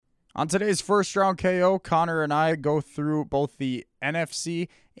On today's first round KO, Connor and I go through both the NFC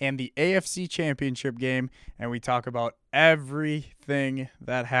and the AFC championship game, and we talk about everything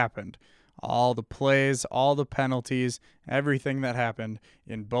that happened. All the plays, all the penalties, everything that happened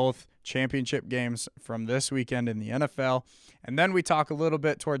in both championship games from this weekend in the NFL. And then we talk a little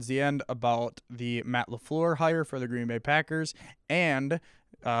bit towards the end about the Matt LaFleur hire for the Green Bay Packers and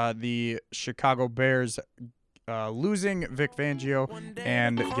the Chicago Bears losing Vic Fangio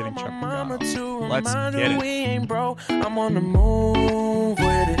and getting Chuck Pagano. Let's get it. We ain't broke. I'm on the move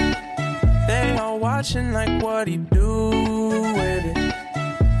with it. They all watching like what he do with it.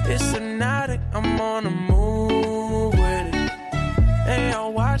 It's hypnotic. I'm on the move with it. They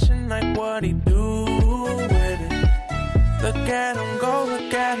all watching like what he do with it. Look at him go,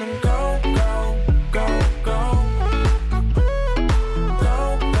 look at him go, go, go, go.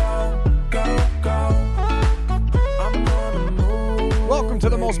 Welcome to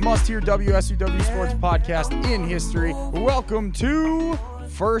the most must-hear WSUW Sports podcast in history. Welcome to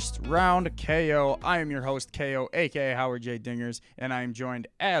First Round KO. I am your host, KO, a.k.a. Howard J. Dingers, and I am joined,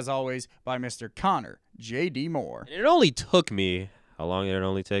 as always, by Mr. Connor J.D. Moore. It only took me, how long did it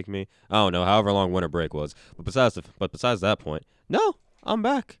only take me? I don't know, however long winter break was. But besides that point, no, I'm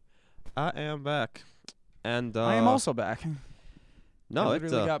back. I am back. And I am also back. No, I it's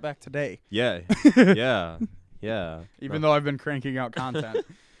literally got back today. yeah. Yeah. Even though I've been cranking out content.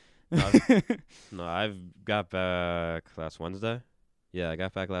 No, I've got back last Wednesday. Yeah, I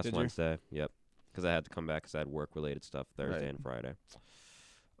got back last Did you? Wednesday. Yep. Because I had to come back because I had work-related stuff Thursday and Friday.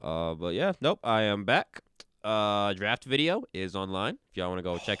 But yeah, nope, I am back. Draft video is online if y'all want to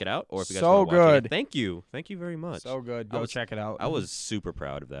go check it out. Or if you guys So want to watch good. it. Thank you. Thank you very much. So good. I Go was- check it out. I was super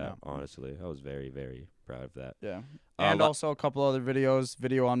proud of that, Yeah. honestly. I was very, very proud of that. Yeah. And also a couple other videos.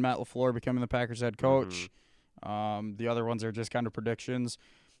 Video on Matt LaFleur becoming the Packers head coach. The other ones are just kind of predictions.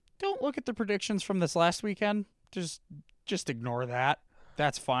 Don't look at the predictions from this last weekend. Just ignore that.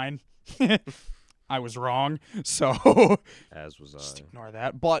 That's fine. I was wrong. So As was just I. ignore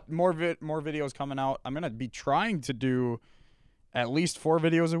that. But more videos coming out. I'm going to be trying to do at least 4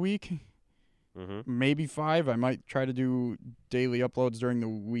 videos a week. Maybe 5. I might try to do daily uploads during the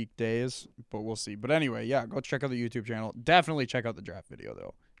weekdays, but we'll see. But anyway, yeah, go check out the YouTube channel. Definitely check out the draft video,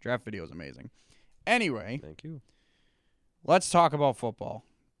 though. Draft video is amazing. Anyway, Thank you. let's talk about football.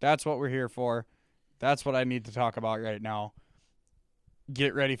 That's what we're here for. That's what I need to talk about right now.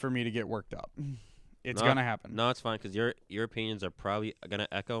 Get ready for me to get worked up. It's going to happen. No, it's fine because your opinions are probably going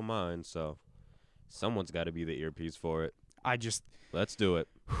to echo mine, so someone's got to be the earpiece for it. Let's do it.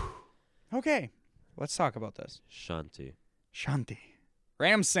 Okay, let's talk about this. Shanti.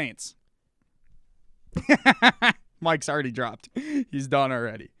 Rams Saints. Mike's already dropped. He's done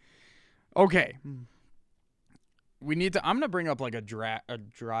already. Okay. I'm going to bring up like a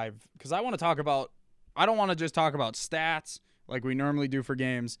drive because I want to talk about, I don't want to just talk about stats like we normally do for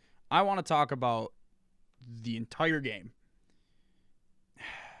games. I want to talk about the entire game.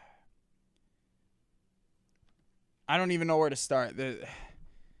 I don't even know where to start.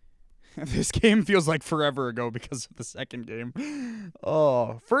 This game feels like forever ago because of the second game.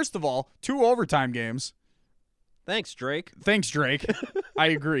 Oh, first of all, 2 overtime games. Thanks, Drake. Thanks, Drake. I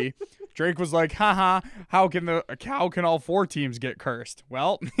agree. Drake was like, haha, how can all 4 teams get cursed?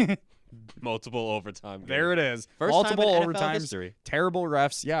 Well, Multiple overtime games. there it is. First Multiple time in NFL overtimes. history. Terrible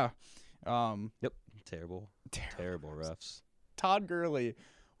refs. Yeah. Yep. Terrible refs. Todd Gurley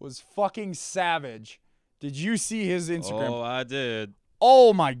was fucking savage. Did you see his Instagram? Oh, I did.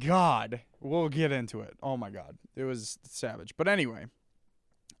 Oh my God. We'll get into it. Oh my God. It was savage. But anyway,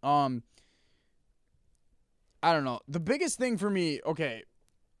 I don't know. The biggest thing for me, okay.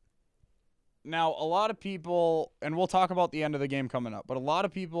 Now, a lot of people, and we'll talk about the end of the game coming up, but a lot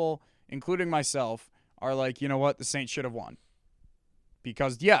of people, including myself, are like, you know what? The Saints should have won.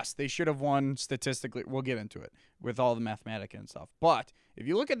 Because, yes, they should have won statistically. We'll get into it with all the mathematics and stuff. But if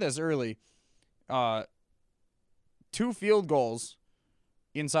you look at this early, 2 field goals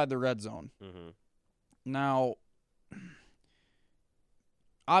inside the red zone. Now,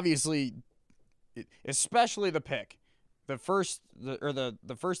 obviously, especially the pick, the first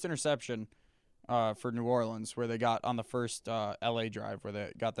interception for New Orleans, where they got on the first LA drive where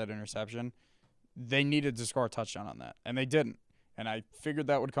they got that interception, they needed to score a touchdown on that, and they didn't. And I figured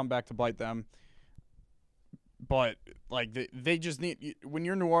that would come back to bite them. But like they just need, when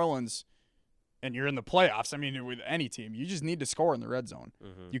you're New Orleans and you're in the playoffs, I mean, with any team, you just need to score in the red zone.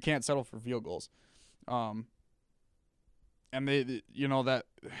 You can't settle for field goals. And they you know, that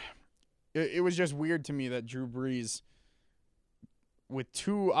it was just weird to me that Drew Brees, with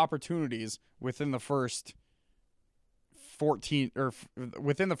 2 opportunities within the first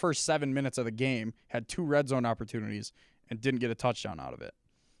within the first 7 minutes of the game, had 2 red zone opportunities and didn't get a touchdown out of it.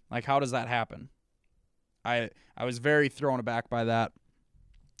 Like, how does that happen? I was very thrown aback by that.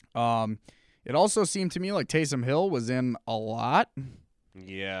 It also seemed to me like Taysom Hill was in a lot.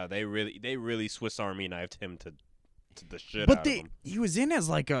 Yeah, they really Swiss Army knifed him to the shit But out of him. he was in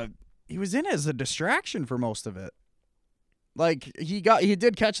as a distraction for most of it. Like he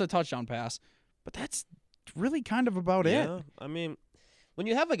did catch the touchdown pass, but that's really kind of about it. Yeah, I mean, when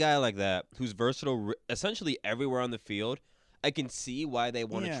you have a guy like that who's versatile essentially everywhere on the field, I can see why they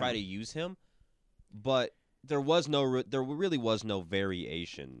want to try to use him, but there really was no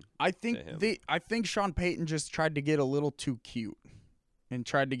variation. I think Sean Payton just tried to get a little too cute and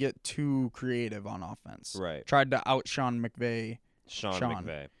tried to get too creative on offense. Right. Tried to out Sean McVay. Sean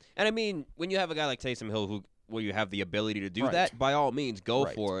McVay. And I mean, when you have a guy like Taysom Hill where you have the ability to do that, by all means go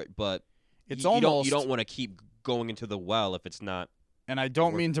for it, but it's you don't want to keep going into the well if it's not. And I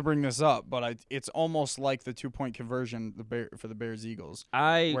don't mean to bring this up, but it's almost like the 2-point conversion for the Bears Eagles,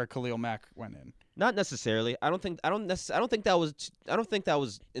 where Khalil Mack went in. Not necessarily. I don't think that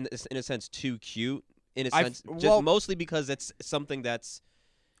was in a sense too cute. In a sense, mostly because it's something it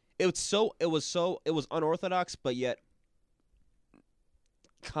was unorthodox, but yet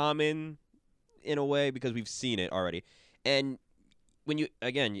common in a way because we've seen it already. And when you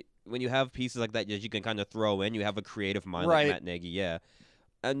have pieces like that you can kind of throw in, you have a creative mind like Matt Nagy, yeah.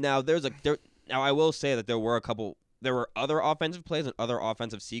 And now now I will say that there were other offensive plays and other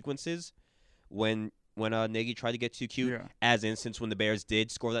offensive sequences when Nagy tried to get too cute, as instance when the Bears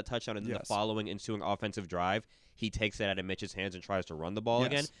did score that touchdown and then the following ensuing offensive drive, he takes it out of Mitch's hands and tries to run the ball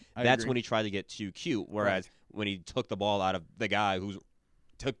again. That's when he tried to get too cute, whereas when he took the ball out of the guy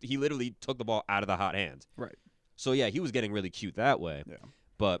he literally took the ball out of the hot hands. Right. So, yeah, he was getting really cute that way. Yeah.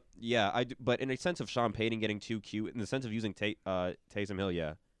 But, yeah, but in a sense of Sean Payton getting too cute, in the sense of using Taysom Hill,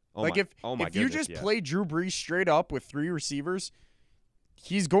 yeah. If you just play Drew Brees straight up with 3 receivers,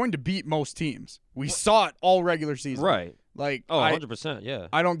 he's going to beat most teams. We saw it all regular season. Right. Like, 100%, yeah.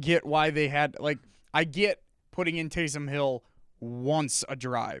 I don't get why they had, I get putting in Taysom Hill once a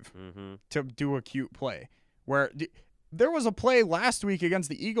drive to do a cute play. Where there was a play last week against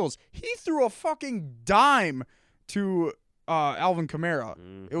the Eagles. He threw a fucking dime to Alvin Kamara.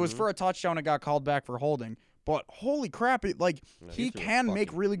 It was for a touchdown. It got called back for holding. But holy crap, he can make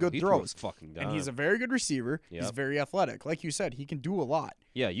really good throws. And he's a very good receiver. Yep. He's very athletic. Like you said, he can do a lot.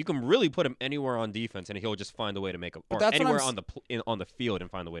 Yeah, you can really put him anywhere on defense, and he'll just find a way to make anywhere on the field and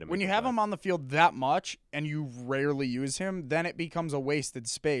find a way to make When you have him on the field that much and you rarely use him, then it becomes a wasted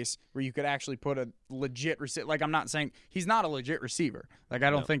space where you could actually put a legit receiver. Like, I'm not saying he's not a legit receiver. Like, I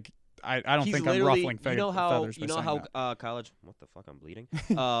don't think I don't think I'm ruffling feathers. You know how college? What the fuck? I'm bleeding.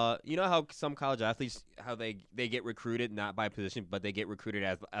 You know how some college athletes they get recruited not by position, but they get recruited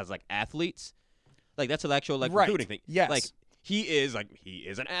as like athletes. Like that's an actual recruiting thing. Yes. Like he is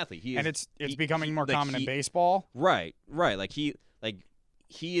an athlete. It's becoming more common in baseball. Right. Like he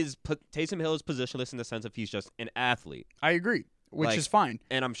is Taysom Hill is positionless in the sense of he's just an athlete. I agree. Which is fine,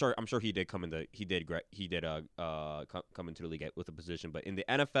 and I'm sure he did come into come into the league with a position, but in the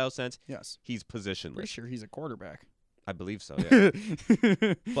NFL sense, yes, he's positionless. Pretty sure he's a quarterback. I believe so. Yeah.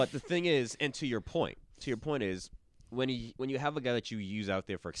 But the thing is, and to your point is when you have a guy that you use out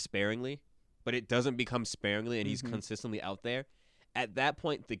there for sparingly, but it doesn't become sparingly, and he's consistently out there. At that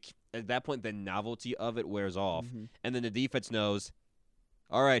point, the novelty of it wears off, and then the defense knows,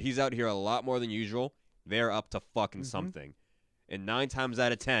 all right, he's out here a lot more than usual. They're up to fucking something. And 9 times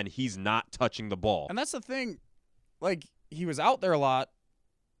out of 10, he's not touching the ball. And that's the thing. Like, he was out there a lot,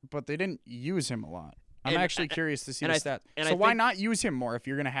 but they didn't use him a lot. I'm actually curious to see the stats. So why not use him more if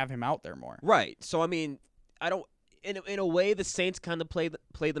you're going to have him out there more? Right. So, I mean, I don't – in a way, the Saints kind of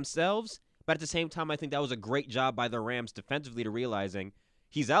play themselves. But at the same time, I think that was a great job by the Rams defensively to realizing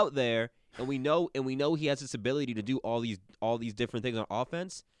he's out there, and we know he has this ability to do all these different things on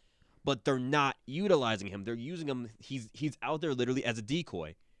offense. But they're not utilizing him. They're using him. He's out there literally as a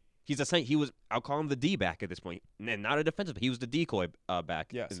decoy. I'll call him the D-back at this point, and not a defensive. He was the decoy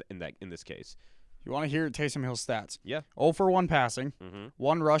back. Yes. in this case. You want to hear Taysom Hill's stats? Yeah. 0 for 1 passing,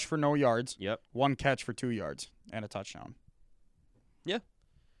 1 rush for no yards. Yep. 1 catch for 2 yards and a touchdown. Yeah.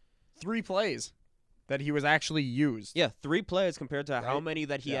 3 plays that he was actually used. Yeah, 3 plays compared to how many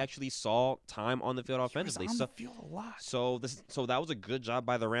that he actually saw time on the field offensively. He was on the field a lot. So that was a good job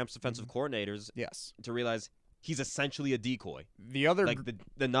by the Rams defensive coordinators. Yes. To realize he's essentially a decoy. The other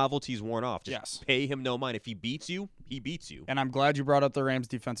the novelty's worn off. Just pay him no mind. If he beats you, he beats you. And I'm glad you brought up the Rams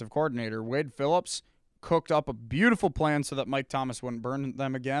defensive coordinator. Wade Phillips cooked up a beautiful plan so that Mike Thomas wouldn't burn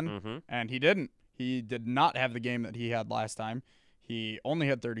them again, and he didn't. He did not have the game that he had last time. He only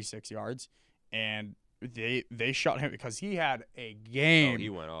had 36 yards, and they shut him because he had a game he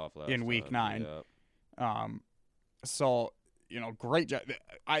went off in Week 9. Yep. So, great job.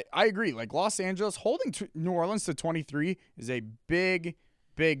 I agree. Like, Los Angeles holding New Orleans to 23 is a big,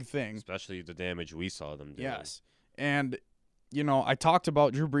 big thing. Especially the damage we saw them do. Yes. And, I talked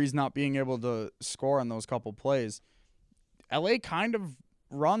about Drew Brees not being able to score on those couple plays. LA kind of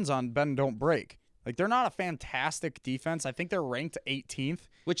runs on bend, don't break. Like, they're not a fantastic defense. I think they're ranked 18th.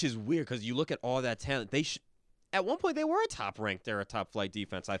 Which is weird because you look at all that talent. At one point, they were a top-ranked. They're a top-flight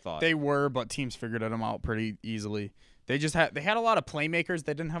defense, I thought. They were, but teams figured them out pretty easily. They had a lot of playmakers.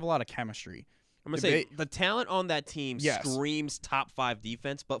 They didn't have a lot of chemistry. I'm going to say, the talent on that team screams top 5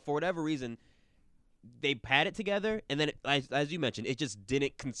 defense, but for whatever reason, they pad it together, and then, as you mentioned, it just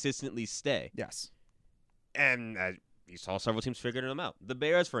didn't consistently stay. Yes. And you saw several teams figuring them out. The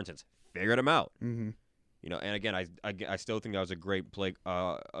Bears, for instance, figured them out. Mm-hmm. And again, I still think that was a great play,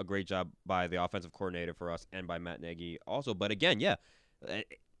 a great job by the offensive coordinator for us and by Matt Nagy also. But again,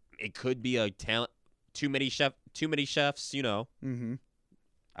 it could be a talent. Too many chefs. Mm-hmm.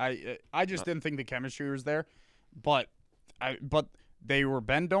 I just didn't think the chemistry was there, but they were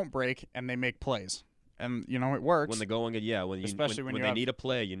bend don't break and they make plays, and it works when the going good. Yeah, when they need a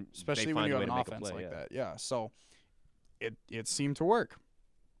play, especially when you have an offense like that. Yeah, so it seemed to work.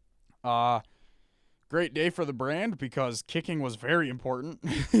 Great day for the brand because kicking was very important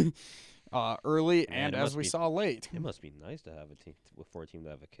early and as we saw late. It must be nice to have a team for a team to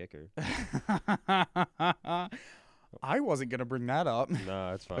have a kicker. I wasn't gonna bring that up.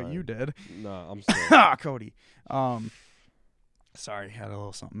 No, it's fine. But you did. No, I'm sorry. Cody. Sorry, had a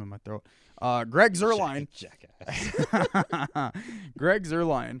little something in my throat. Greg Zuerlein. Jackass. Greg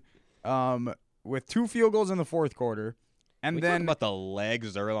Zuerlein, with 2 field goals in the fourth quarter. And we then talk about the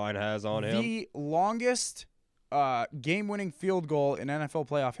legs Zuerlein has on him. The longest game-winning field goal in NFL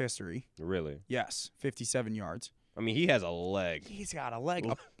playoff history. Really? Yes, 57 yards. I mean, he has a leg. He's got a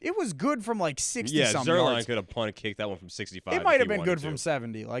leg. It was good from like 60-some yards. Yeah, Zuerlein could have punt kicked that one from 65. It might have been good from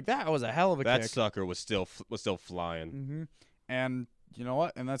 70. Like, that was a hell of a kick. That sucker was still flying. Mm-hmm. And you know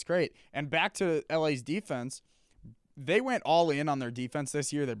what? And that's great. And back to LA's defense. They went all in on their defense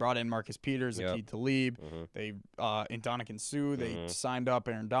this year. They brought in Marcus Peters, Aqib Talib. Mm-hmm. They in Ndamukong Suh. They signed up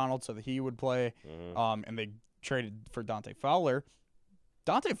Aaron Donald so that he would play. Mm-hmm. And they traded for Dante Fowler.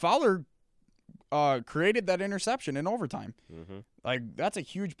 Dante Fowler created that interception in overtime. Mm-hmm. Like, that's a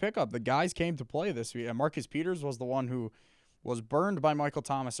huge pickup. The guys came to play this week. And Marcus Peters was the one who was burned by Michael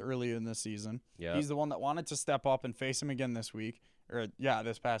Thomas early in this season. Yep. He's the one that wanted to step up and face him again this week.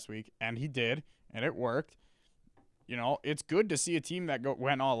 This past week. And he did. And it worked. It's good to see a team that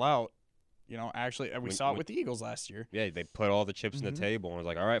went all out. Actually, we saw it with the Eagles last year. Yeah, they put all the chips on the table and was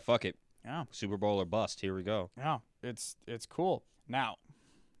like, all right, fuck it. Yeah. Super Bowl or bust. Here we go. Yeah, it's cool. Now,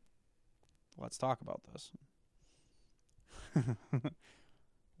 let's talk about this.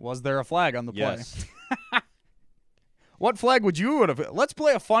 Was there a flag on the play? Yes. What flag would you have? Let's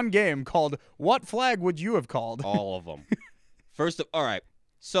play a fun game called What Flag Would You Have Called? All of them. All right.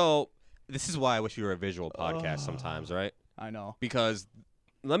 So this is why I wish we were a visual podcast sometimes, right? I know. Because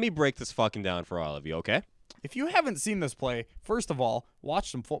let me break this fucking down for all of you, okay? If you haven't seen this play, first of all, watch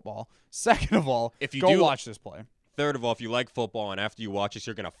some football. Second of all, if you go watch this play. Third of all, if you like football and after you watch this,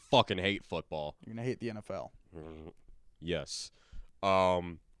 you're going to fucking hate football. You're going to hate the NFL. Yes.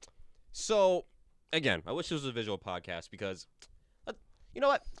 So, again, I wish this was a visual podcast because, you know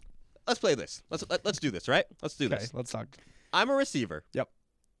what? Let's play this. Let's do this, right? Let's do this. Let's talk. I'm a receiver. Yep.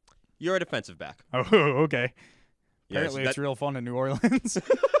 You're a defensive back. Oh, okay. Apparently, it's real fun in New Orleans.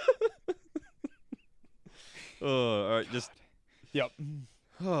 All right, just. Yep.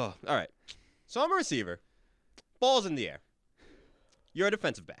 All right. So I'm a receiver. Ball's in the air. You're a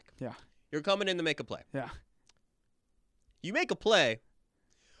defensive back. Yeah. You're coming in to make a play. Yeah. You make a play,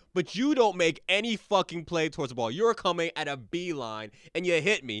 but you don't make any fucking play towards the ball. You're coming at a beeline, and you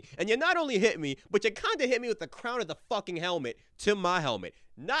hit me. And you not only hit me, but you kind of hit me with the crown of the fucking helmet to my helmet.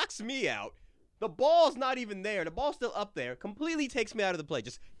 Knocks me out. The ball's not even there. The ball's still up there. Completely takes me out of the play.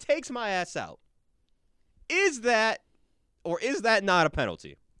 Just takes my ass out. Is that not a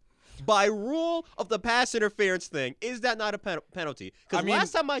penalty? By rule of the pass interference thing, is that not a penalty? Because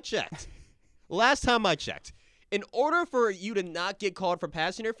last time I checked, in order for you to not get called for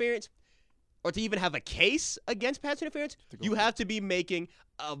pass interference, or to even have a case against pass interference, you have to be making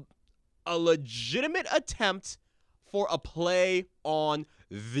a legitimate attempt for a play on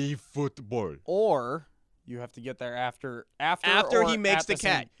the football. Or you have to get there after he makes the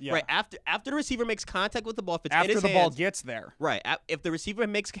catch. Yeah. Right, after the receiver makes contact with the ball, if it's after in his the hands, ball gets there. Right, if the receiver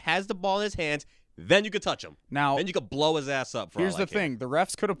has the ball in his hands, then you could touch him. Now, Then you could blow his ass up. here's the thing. The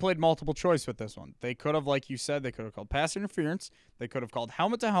refs could have played multiple choice with this one. They could have, like you said, they could have called pass interference. They could have called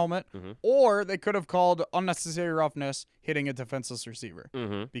helmet to helmet. Or they could have called unnecessary roughness hitting a defenseless receiver.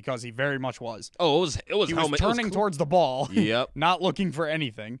 Because he very much was. Oh, it was He helmet. was turning towards the ball. Yep. Not looking for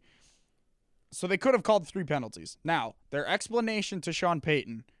anything. So they could have called 3 penalties. Now, their explanation to Sean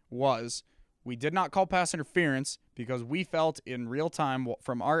Payton was, we did not call pass interference because we felt in real time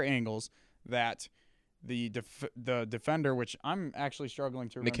from our angles that the defender, which I'm actually struggling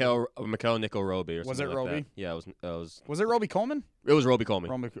to remember. Mikel Nico Roby or something Was it like Roby? that. Yeah, it was. Was it Roby Coleman? It was Roby Coleman.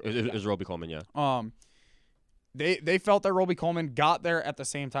 Roby, It was Roby Coleman, yeah. They felt that Roby Coleman got there at the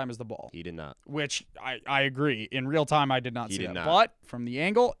same time as the ball. He did not. Which I agree. In real time, I did not see that. Not. But from the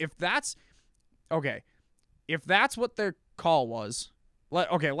angle, if that's what their call was,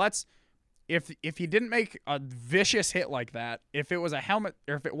 if he didn't make a vicious hit like that, if it was a helmet,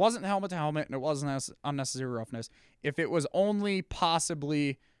 or if it wasn't helmet to helmet and it wasn't unnecessary roughness, if it was only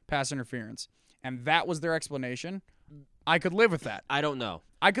possibly pass interference, and that was their explanation, I could live with that. I don't know.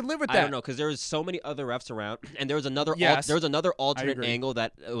 I could live with that. I don't know because there was so many other refs around, and there was another. Yes, there was another alternate agree. angle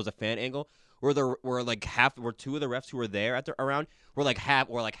that it was a fan angle where there were like two of the refs who were there around were like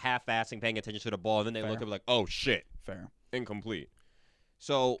half-assing, paying attention to the ball, and then they looked up like, oh shit, fair, incomplete.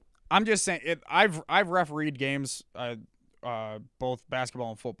 So I'm just saying, I've refereed games, both basketball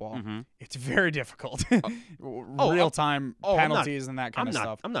and football. It's very difficult. Real time penalties and that kind of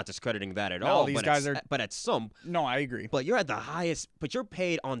stuff. I'm not discrediting that at No, all. these guys are. But at some. No, I agree. But you're at the highest. But you're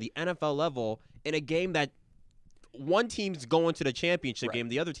paid on the NFL level in a game that one team's going to the championship game,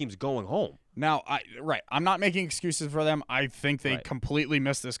 the other team's going home. Now, I'm not making excuses for them. I think they completely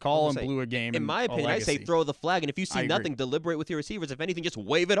missed this call and blew a game. In my opinion, I say throw the flag, and if you see nothing, deliberate with your receivers. If anything, just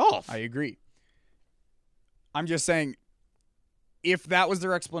wave it off. I agree. I'm just saying, if that was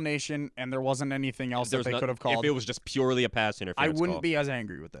their explanation and there wasn't anything else that they could have called, if it was just purely a pass interference, I wouldn't be as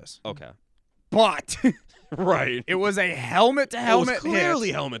angry with this. Okay. But right, it was a helmet-to-helmet hit. It was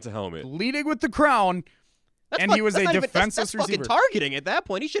clearly helmet-to-helmet, leading with the crown. He was a defenseless receiver. That's fucking targeting at that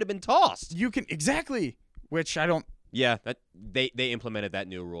point. He should have been tossed. You can exactly, which I don't. Yeah, they implemented that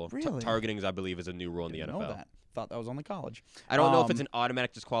new rule. Really? Targeting, I believe, is a new rule in the NFL. Know that. Thought that was only college. I don't know if it's an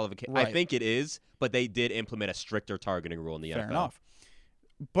automatic disqualification. Right. I think it is, but they did implement a stricter targeting rule in the NFL. Fair enough.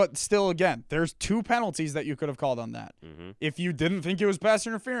 But still, again, there's 2 penalties that you could have called on that. If you didn't think it was pass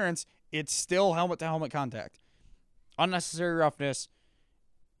interference, it's still helmet-to-helmet contact. Unnecessary roughness.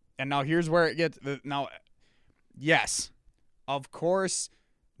 And now here's where it gets. Yes, of course,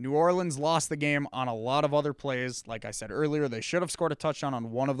 New Orleans lost the game on a lot of other plays. Like I said earlier, they should have scored a touchdown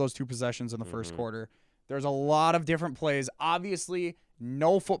on one of those 2 possessions in the first quarter. There's a lot of different plays. Obviously,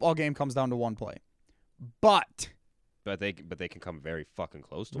 no football game comes down to one play. But they can come very fucking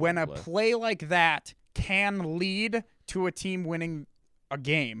close to when one a play. play like that can lead to a team winning a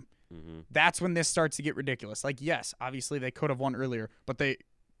game, that's when this starts to get ridiculous. Like, yes, obviously they could have won earlier, but they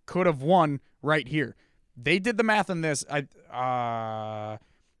could have won right here. They did the math on this. Aikman.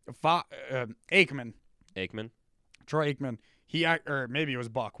 Troy Aikman. Or maybe it was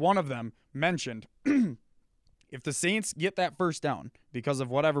Buck. One of them mentioned if the Saints get that first down because of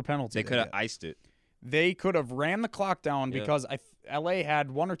whatever penalty they could have iced it. They could have ran the clock down because LA had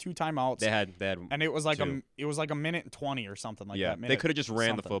 1 or 2 timeouts. They had, and it was like 2. It was like a minute and 20 or something like that. They could have just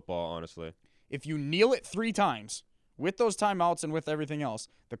ran the football, honestly. If you kneel it 3 times with those timeouts and with everything else,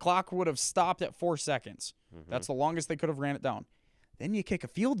 the clock would have stopped at 4 seconds. That's the longest they could have ran it down. Then you kick a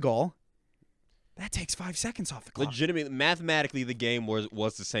field goal. That takes 5 seconds off the clock. Legitimately, mathematically, the game was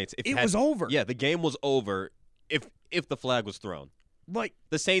the Saints. It was over. Yeah, the game was over if the flag was thrown. Like,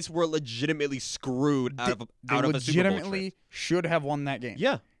 the Saints were legitimately screwed out of a Super Bowl trip. Legitimately should have won that game.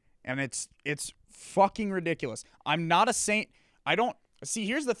 Yeah. And it's fucking ridiculous. I'm not a Saint. I don't see.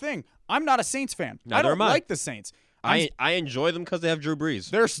 Here's the thing. I'm not a Saints fan. I don't like the Saints. I enjoy them because they have Drew Brees.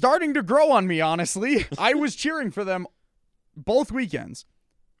 They're starting to grow on me, honestly. I was cheering for them both weekends.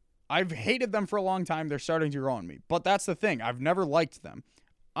 I've hated them for a long time. They're starting to grow on me. But that's the thing. I've never liked them.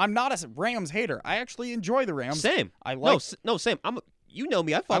 I'm not a Rams hater. I actually enjoy the Rams. Same. I like. No, same. You know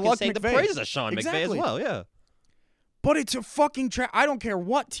me. I fucking say the praises of Sean McVay as well. Yeah. But it's a fucking I don't care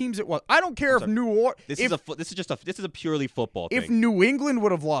what teams it was. I don't care if New Orleans. This is a purely football thing. If New England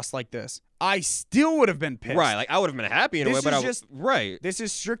would have lost like this, I still would have been pissed. Right. Like I would have been happy in a way, but This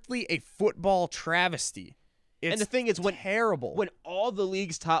is strictly a football travesty. It's and the thing is, terrible. When all the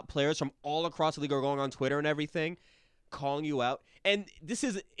league's top players from all across the league are going on Twitter and everything, calling you out, and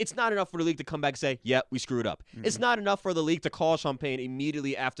it's not enough for the league to come back and say, "Yep, we screwed up." It's not enough for the league to call Sean Payton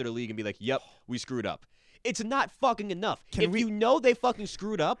immediately after the league and be like, "Yep, we screwed up." It's not fucking enough. If you know they fucking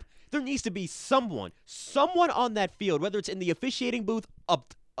screwed up, There needs to be someone on that field, whether it's in the officiating booth,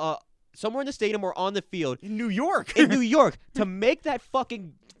 somewhere in the stadium or on the field. In New York. In New York, to make that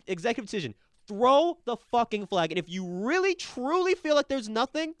fucking executive decision. Throw the fucking flag. And if you really, truly feel like there's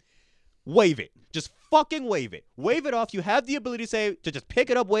nothing, wave it. Just fucking wave it. Wave it off. You have the ability to just pick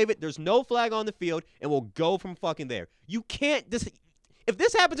it up, wave it. There's no flag on the field, and we'll go from fucking there. You can't if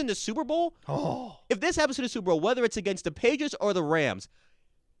this happens in the Super Bowl, if this happens in the Super Bowl, whether it's against the Patriots or the Rams,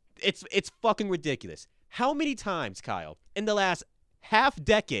 it's fucking ridiculous. How many times, Kyle, in the last half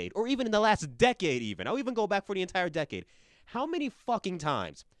decade, or even in the last decade even, I'll even go back for the entire decade, how many fucking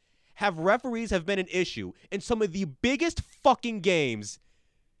times have referees have been an issue in some of the biggest fucking games?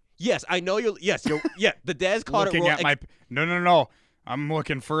 Yes, I know you're the Dez caught looking it at No. I'm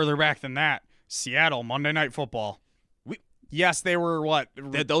looking further back than that. Seattle, Monday Night Football. Yes, they were what?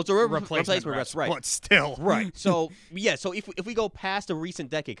 Those are replacement refs, right? But still, right. So if we go past a recent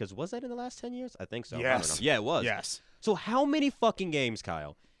decade, because was that in the last 10 years? I think so. Yes. I don't know. Yeah, it was. Yes. So how many fucking games,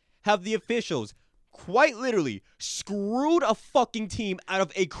 Kyle, have the officials quite literally screwed a fucking team out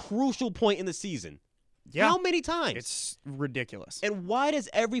of a crucial point in the season? Yeah. How many times? It's ridiculous. And why does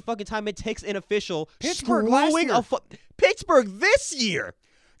every fucking time it takes an official Pittsburgh last screwing year. Pittsburgh this year?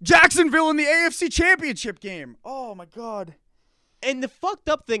 Jacksonville in the AFC Championship game. Oh my God. And the fucked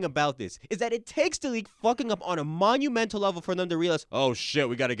up thing about this is that it takes the league fucking up on a monumental level for them to realize, oh shit,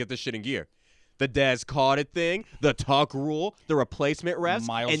 we got to get this shit in gear. The Dez caught it thing, the tuck rule, the replacement refs.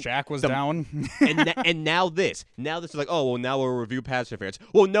 Miles Jack was down. and now this. Now this is like, oh, well, now we'll review pass interference.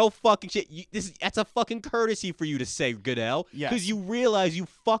 Well, no fucking shit. That's a fucking courtesy for you to say, Goodell. Yes. Because you realize you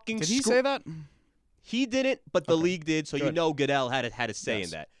fucking Did he say that? He didn't, but the league did, so you Good. know Goodell had a say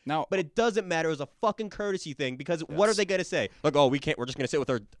in that. Now, But it doesn't matter. It was a fucking courtesy thing because what are they gonna say? Like, oh, we can't. We're just gonna sit with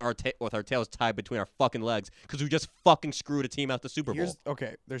our tails tied between our fucking legs because we just fucking screwed a team out the Super Bowl.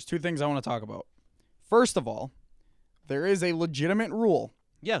 Okay, there's two things I want to talk about. First of all, there is a legitimate rule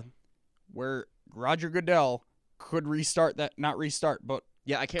Yeah, where Roger Goodell could not restart, but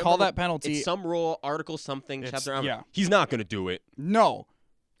yeah. I can't call remember. that penalty. It's some rule, article, something, chapter. Yeah. He's not gonna do it, No.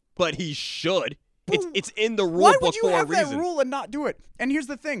 but he should. It's in the rule Why book would you for have a reason. that rule and not do it? And here's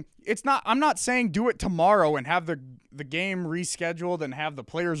the thing. I'm not saying do it tomorrow and have the game rescheduled and have the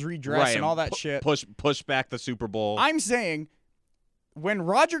players redressed and all that shit. Push back the Super Bowl. I'm saying when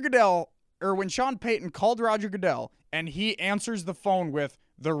Sean Payton called Roger Goodell and he answers the phone with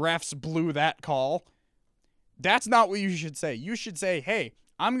the refs blew that call, that's not what you should say. You should say, hey,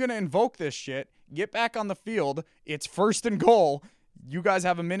 I'm going to invoke this shit. Get back on the field. It's 1st and goal. You guys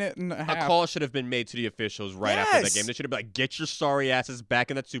have a minute and a half. A call should have been made to the officials right after that Yes. game. They should have been like, get your sorry asses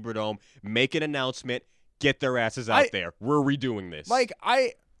back in that Superdome, make an announcement, get their asses out there. We're redoing this. Like,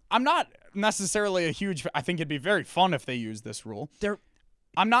 I'm not necessarily a huge – I think it'd be very fun if they use this rule.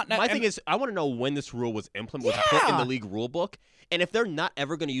 I'm not – My thing is, I want to know when this rule was implemented, was put in the league rule book, and if they're not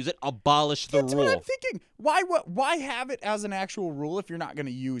ever going to use it, abolish the That's rule. what I'm thinking. Why have it as an actual rule if you're not going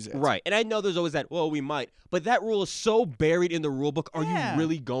to use it? Right, and I know there's always that, well, we might, but that rule is so buried in the rule book, are you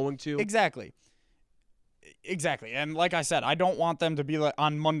really going to? Exactly. And like I said, I don't want them to be like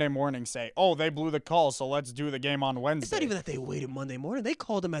on Monday morning say, oh, they blew the call, so let's do the game on Wednesday. It's not even that they waited Monday morning. They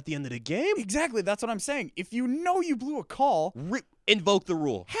called them at the end of the game. Exactly. That's what I'm saying. If you know you blew a call, Invoke the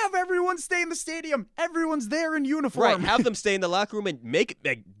rule. have everyone stay in the stadium. Everyone's there in uniform. Right, have them stay in the locker room and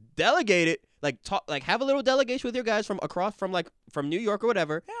delegate it. Have a little delegation with your guys from New York or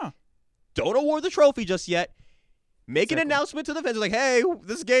whatever. Yeah. Don't award the trophy just yet. Make an announcement to the fans like, hey,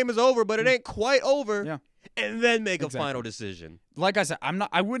 this game is over, but it ain't quite over. Yeah. And then make a final decision. Like I said, I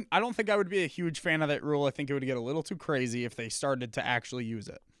don't think I would be a huge fan of that rule. I think it would get a little too crazy if they started to actually use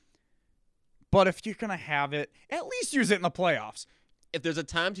it. But if you're going to have it, at least use it in the playoffs. If there's a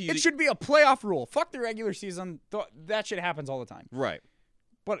time to use It should be a playoff rule. Fuck the regular season. That shit happens all the time. Right.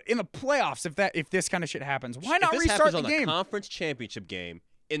 But in the playoffs, if this kind of shit happens, why not if this restart happens the game? on the conference championship game,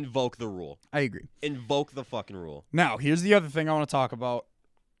 invoke the rule. I agree. Invoke the fucking rule. Now, here's the other thing I want to talk about.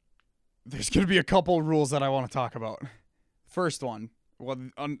 There's going to be a couple rules that I want to talk about. First one,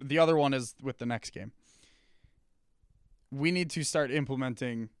 the other one is with the next game. We need to start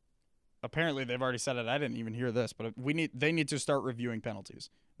implementing. Apparently, they've already said it. I didn't even hear this, but they need to start reviewing penalties.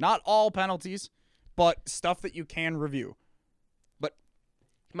 Not all penalties, but stuff that you can review. But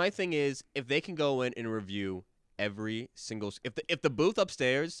my thing is, if they can go in and review every single, if the booth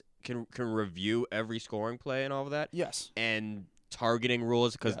upstairs can review every scoring play and all of that, Yes. and targeting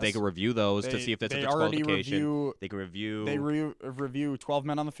rules because they Yes. can review those to see if that's a disqualification. They can review. They review 12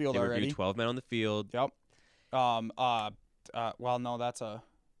 men on the field already. Review 12 men on the field. Yep. Well, no,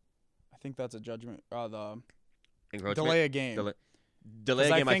 I think that's a judgment. The Encroachment? delay a game. delay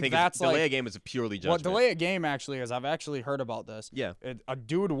a game. I think that's delay a game is a purely judgment. What delay a game actually is, I've actually heard about this. Yeah. A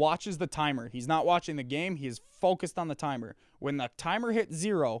dude watches the timer. He's not watching the game. He is focused on the timer. When the timer hits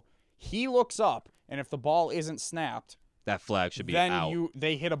 0, he looks up, and if the ball isn't snapped, that flag should be then out.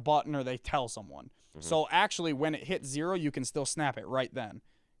 they hit a button or they tell someone. So actually, when it hits 0, you can still snap it right then,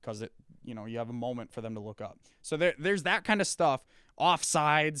 because you have a moment for them to look up. So there's that kind of stuff.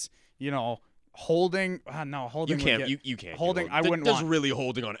 Offsides, holding. No, holding. You can't. Holding. I wouldn't There's want. really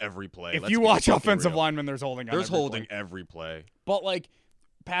holding on every play. If Let's you be watch fucking offensive real. linemen, there's holding on There's every holding play. every play. But like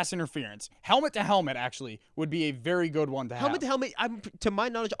pass interference, helmet to helmet actually would be a very good one to have. Helmet to helmet, to my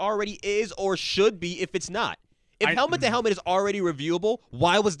knowledge, already is or should be if it's not. If helmet to helmet is already reviewable,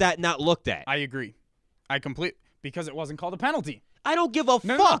 why was that not looked at? I agree. Because it wasn't called a penalty. I don't give a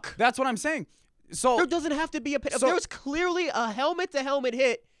No, fuck. that's what I'm saying. So There doesn't have to be if there was clearly a helmet to helmet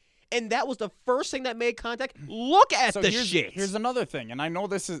hit, and that was the first thing that made contact, look at the shit. Here's another thing, and I know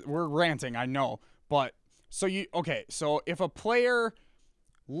we're ranting, I know, but so if a player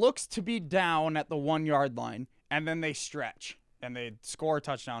looks to be down at the 1-yard line and then they stretch and they score a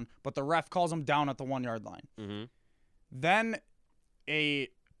touchdown, but the ref calls them down at the 1-yard line, then a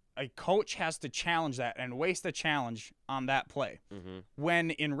coach has to challenge that and waste a challenge on that play. When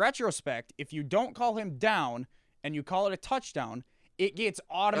in retrospect, if you don't call him down and you call it a touchdown, it gets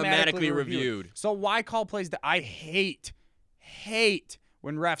automatically reviewed. So why call plays dead? I hate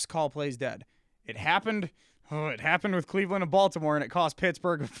when refs call plays dead. It happened with Cleveland and Baltimore, and it cost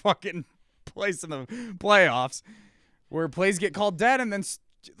Pittsburgh a fucking place in the playoffs, where plays get called dead and then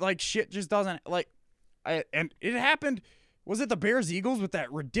shit just doesn't and it happened. Was it the Bears-Eagles with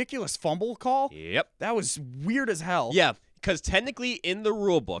that ridiculous fumble call? Yep. That was weird as hell. Yeah, because technically in the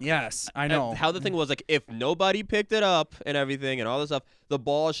rule book, Yes, I know. how the thing was, if nobody picked it up and everything and all this stuff, the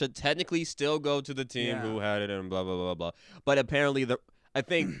ball should technically still go to the team who had it and blah, blah, blah, blah. But apparently, I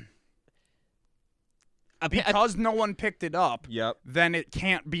think because no one picked it up, Yep. then it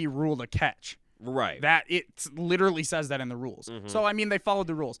can't be ruled a catch. Right. That it literally says that in the rules. So I mean, they followed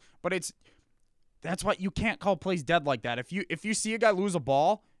the rules, but that's why you can't call plays dead like that. If you see a guy lose a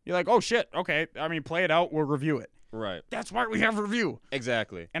ball, you're like, oh shit, okay. I mean, play it out. We'll review it. Right. That's why we have review.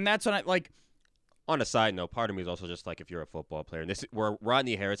 Exactly. And that's when On a side note, part of me is also just if you're a football player, and where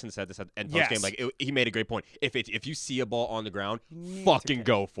Rodney Harrison said this at post game, he made a great point. If you see a ball on the ground, fucking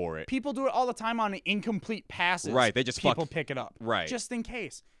go for it. people do it all the time on incomplete passes. Right, they just people pick it up. Right. Just in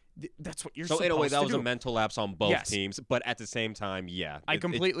case. That's what you're So supposed in a way, that to was do. a mental lapse on both Yes. teams, but at the same time, I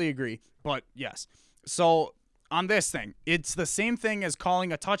completely agree. But yes. So on this thing, it's the same thing as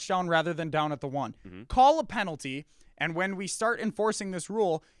calling a touchdown rather than down at the 1. Call a penalty, and when we start enforcing this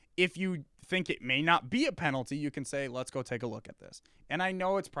rule, if you think it may not be a penalty, you can say, let's go take a look at this. And I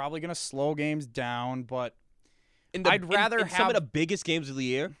know it's probably going to slow games down, but I'd rather in have some of the biggest games of the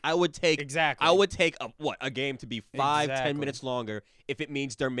year, I would take Exactly. I would take a game to be 5-10 Exactly. minutes longer if it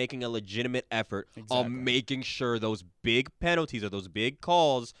means they're making a legitimate effort Exactly. on making sure those big penalties or those big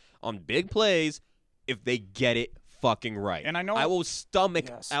calls on big plays, if they get it fucking right. And I know- I will stomach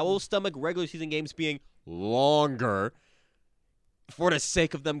Yes. regular season games being longer for the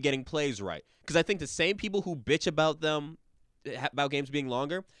sake of them getting plays right. Because I think the same people who bitch about games being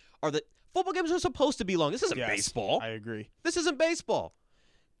longer are the football games are supposed to be long. This isn't Yes, baseball. I agree. This isn't baseball.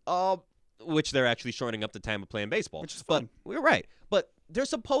 Which they're actually shortening up the time of playing baseball. Which is but fine. we're right. But they're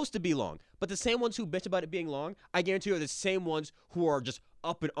supposed to be long. But the same ones who bitch about it being long, I guarantee you are the same ones who are just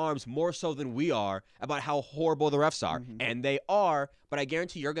up in arms more so than we are about how horrible the refs are. And they are, but I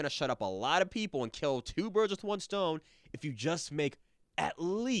guarantee you're going to shut up a lot of people and kill 2 birds with 1 stone if you just make at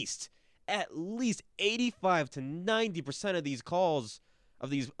least 85 to 90% of these calls of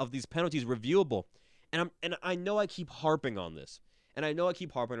these penalties reviewable. And I know I keep harping on this.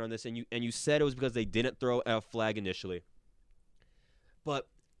 And you said it was because they didn't throw a flag initially. But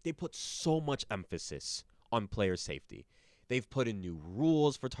they put so much emphasis on player safety. They've put in new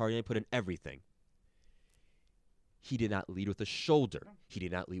rules for targeting. They put in everything. He did not lead with the shoulder. He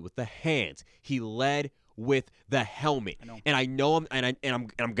did not lead with the hands. He led with the helmet. I know. And I know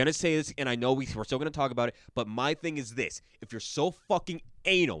I'm gonna say this, and I know we're still gonna talk about it. But my thing is this: if you're so fucking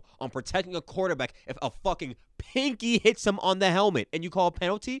anal on protecting a quarterback, if a fucking pinky hits him on the helmet and you call a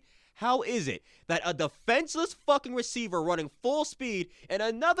penalty, how is it that a defenseless fucking receiver running full speed and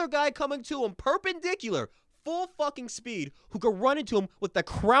another guy coming to him perpendicular, full fucking speed, who could run into him with the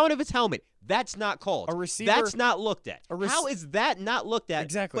crown of his helmet, that's not called? A receiver- That's not looked at. a rec- How is that not looked at?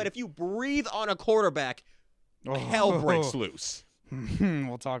 Exactly. But if you breathe on a quarterback, hell breaks loose.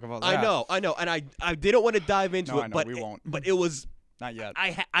 We'll talk about that. I know, and I didn't want to dive into No, it, I know, but we won't. But it was Not yet.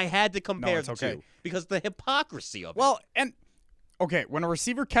 I had to compare it's the okay. two because the hypocrisy of it. Well, and okay, when a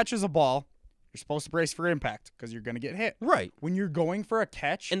receiver catches a ball, you're supposed to brace for impact because you're going to get hit. Right. When you're going for a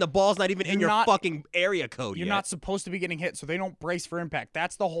catch, And the ball's not even in your fucking area code you're yet. not supposed to be getting hit, so they don't brace for impact.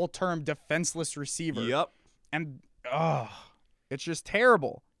 That's the whole term, defenseless receiver. Yep. And it's just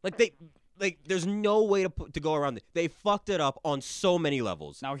terrible. There's no way to go around it. They fucked it up on so many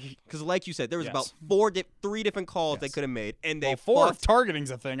levels. Now, Because like you said, there was Yes. about three different calls they Yes. could have made, and they four fucked. if targeting's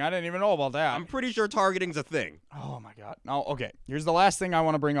a thing. I didn't even know about that. I'm pretty sure targeting's a thing. Oh my god. Now, okay. Here's the last thing I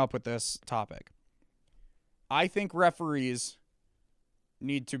want to bring up with this topic. I think referees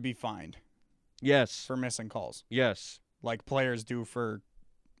need to be fined Yes. for missing calls, Yes. like players do for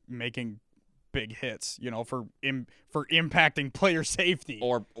making big hits. For impacting player safety.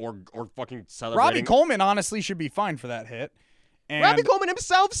 Or fucking celebrating. Robbie Coleman honestly should be fined for that hit. And Robbie Coleman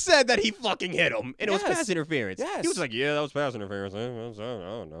himself said that he fucking hit him, and it was Yes. pass interference. Yes. He was like, "Yeah, that was pass interference." I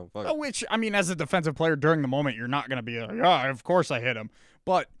don't know. Fuck it. Which, I mean, as a defensive player during the moment, you're not going to be like, yeah, of course I hit him.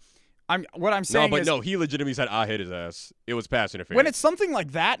 But what I'm saying is, he legitimately said, "I hit his ass." It was pass interference. when it's something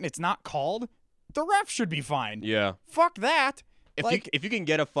like that and it's not called, the ref should be fined. yeah, Fuck that. if you can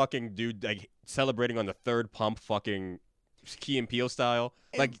get a fucking dude like celebrating on the third pump, fucking Key and Peele style,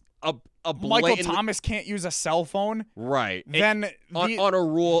 like a Michael blatant Thomas can't use a cell phone, right. then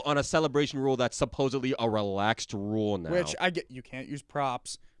on a celebration rule that's supposedly a relaxed rule now, which I get, you can't use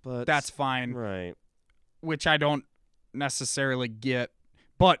props. but That's fine, right. which I don't necessarily get.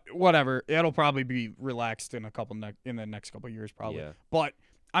 But whatever, it'll probably be relaxed in in the next couple of years, probably. Yeah. But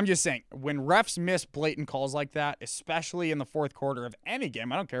I'm just saying, when refs miss blatant calls like that, especially in the fourth quarter of any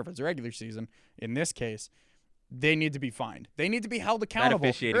game, I don't care if it's a regular season, in this case, they need to be fined. They need to be held accountable,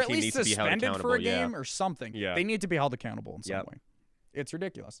 officiating or at team least needs to be held suspended for a accountable, yeah. game or something. Yeah. They need to be held accountable in some Yep. way. It's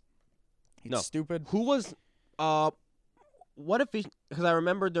ridiculous. It's No. stupid. Who was what if because I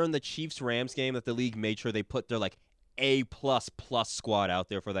remember during the Chiefs Rams game that the league made sure they put their like A++ squad out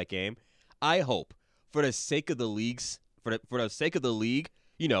there for that game. I hope for the sake of the leagues for the sake of the league,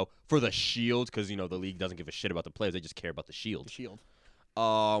 for the shield, because the league doesn't give a shit about the players, they just care about the shield. The shield.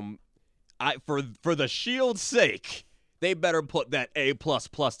 For the shield's sake, they better put that A++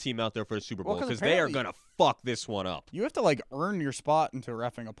 team out there for the Super Bowl, 'cause because they are apparently- gonna fuck this one up. You have to earn your spot into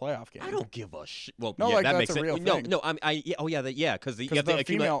reffing a playoff game. I don't give a shit. Well, No, yeah, like, that that's makes a sense. real No, thing. no, because you Because have to the accumulate-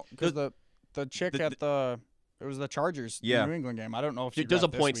 female, because the chick the- at it was the Chargers Yeah. New England game. I don't know if she There's a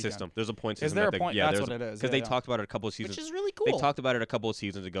reffed this point weekend. system. There's a point system. Is there that a point? Yeah, That's there's what it is. Because Yeah, they talked about it a couple of seasons. Which is really cool. They talked about it a couple of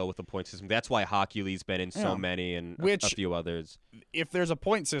seasons ago with the point system. That's why Hockey League's been in so Yeah. many and a Which- few others. If there's a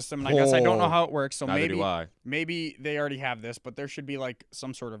point system, and I guess I don't know how it works, so Neither do I. maybe they already have this, but there should be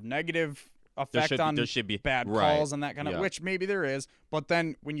some sort of negative There effect on should be bad right. calls and that kind of, Yeah. which maybe there is. But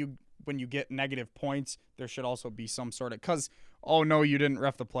then when you get negative points, there should also be some sort of, because oh no, you didn't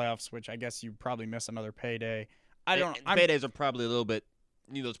ref the playoffs, which I guess you probably miss another payday. I don't. And paydays are probably a little bit.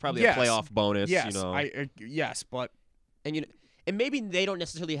 It's probably Yes. a playoff bonus. Yes, yes, but And maybe they don't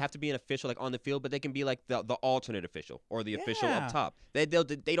necessarily have to be an official on the field, but they can be like the alternate official or the official Yeah. up top. They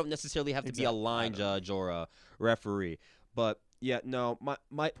don't necessarily have to be a Exactly. line judge or a referee. But yeah, no,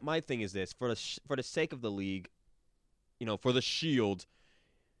 my thing is this: for the sake of the league, for the shield,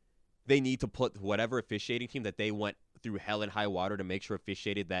 they need to put whatever officiating team that they went through hell and high water to make sure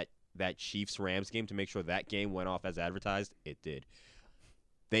officiated that Chiefs Rams game, to make sure that game went off as advertised. It did.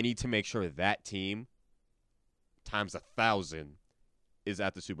 They need to make sure that team times 1,000 is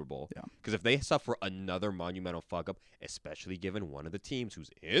at the Super Bowl. Yeah. Because if they suffer another monumental fuck up, especially given one of the teams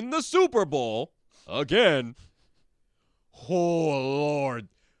who's in the Super Bowl again, oh Lord,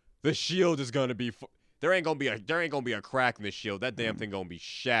 the shield is gonna be. There ain't gonna be a crack in the shield. That damn thing gonna be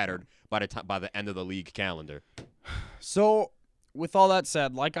shattered by the end of the league calendar. So, with all that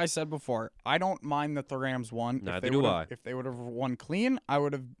said, like I said before, I don't mind that the Rams won. Neither do I. If they would have won clean,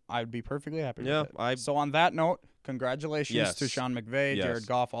 I'd be perfectly happy Yeah, with it. So on that note, congratulations to Yes. Sean McVay, Yes. Jared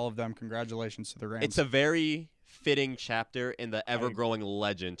Goff, all of them. Congratulations to the Rams. It's a very fitting chapter in the ever-growing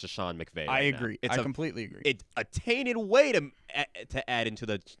legend to Sean McVay. I right now. agree. It's I completely agree. It's a tainted way to add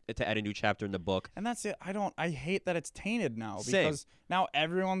a new chapter in the book. And that's it. I hate that it's tainted now, Same. because now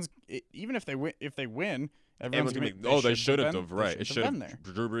everyone's, even if they win, everyone's gonna gonna be, oh, they shouldn't have, right? It It should have been there.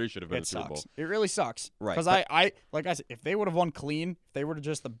 Drew Brees should have been in It the Super Bowl. sucks. It really sucks. Right, Because but- like I said, if they would have won clean, if they were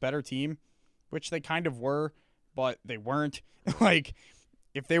just the better team, which they kind of were, but they weren't.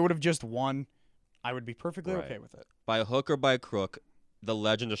 If they would have just won, I would be perfectly Right. okay with it. By hook or by crook, the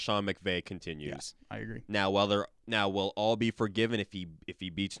legend of Sean McVay continues. Yes, I agree. Now, we'll all be forgiven if he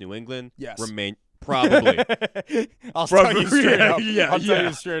beats New England. Yes. Remain probably. I'll tell you straight up. Yeah, I'll tell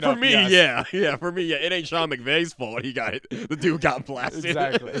you straight up. For me, yes. yeah. For me, yeah. It ain't Sean McVay's fault. The dude got blasted.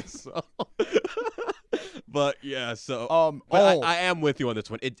 Exactly. So- But yeah, so I am with you on this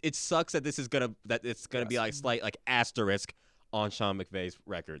one. It sucks that it's gonna be like slight like asterisk on Sean McVay's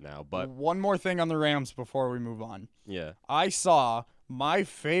record now. But one more thing on the Rams before we move on. Yeah. I saw my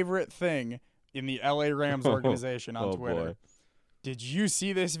favorite thing in the LA Rams organization on Twitter. Boy. Did you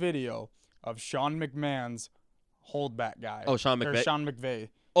see this video of Sean McMahon's holdback guy? Oh, Sean McVay. Or Sean McVay.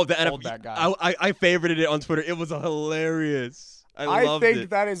 Oh, the holdback guy. I favorited it on Twitter. It was hilarious. I think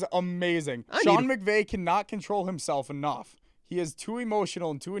that is amazing. Sean McVay cannot control himself enough. He is too emotional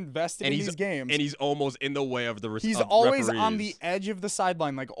and too invested in these games. And he's almost in the way of the He's always on the edge of the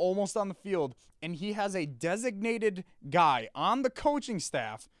sideline, like almost on the field. And he has a designated guy on the coaching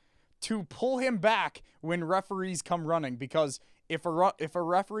staff to pull him back when referees come running. Because if a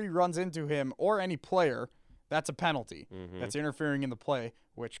referee runs into him or any player, that's a penalty. Mm-hmm. That's interfering in the play,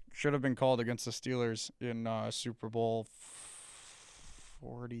 which should have been called against the Steelers in Super Bowl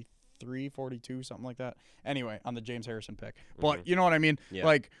 43, 42, something like that. Anyway, on the James Harrison pick. But you know what I mean? Yeah.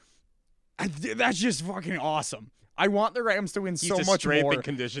 Like, that's just fucking awesome. I want the Rams to win so much more. He's the strength and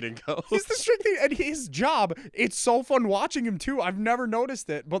conditioning coach. He's the strength and his job. It's so fun watching him too. I've never noticed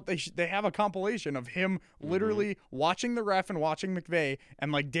it, but they have a compilation of him literally watching the ref and watching McVay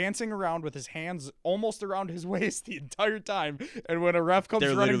and like dancing around with his hands almost around his waist the entire time. And when a ref comes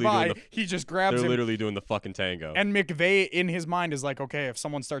running by, he just grabs him. They're literally doing the fucking tango. And McVay in his mind is like, okay, if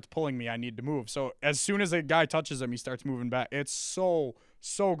someone starts pulling me, I need to move. So as soon as a guy touches him, he starts moving back. It's so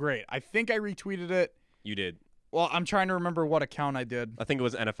great. I think I retweeted it. You did. Well, I'm trying to remember what account I did. I think it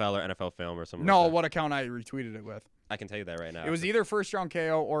was NFL or NFL Film or something. No, like that. what account I retweeted it with. I can tell you that right now. It was either First Round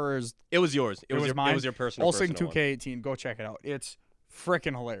KO or it was yours. It was mine. It was your personal. Olsing 2K18. Go check it out. It's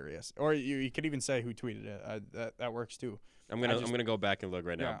freaking hilarious. Or you could even say who tweeted it. That works too. I'm gonna go back and look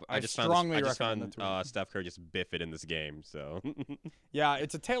right now. Yeah, I just found Steph Curry just biff it in this game. So yeah,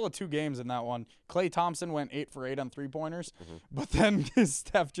 it's a tale of two games in that one. Klay Thompson went 8 for 8 on 3-pointers, but then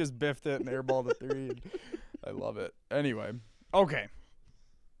Steph just biffed it and airballed a 3. I love it. Anyway, okay.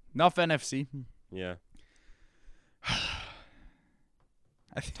 Enough NFC. Yeah.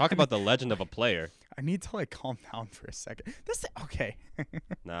 Talk about the legend of a player. I need to calm down for a second. Okay.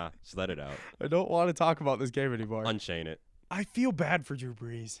 Nah, just let it out. I don't want to talk about this game anymore. Unchain it. I feel bad for Drew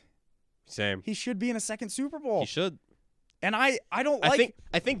Brees. Same. He should be in a second Super Bowl. He should. And I don't like.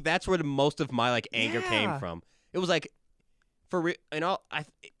 I think that's where most of my anger came from. It was for real.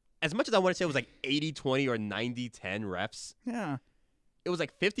 As much as I want to say it was 80-20 or 90-10 refs. Yeah. It was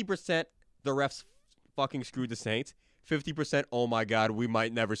 50% the refs fucking screwed the Saints. 50%, oh my God, we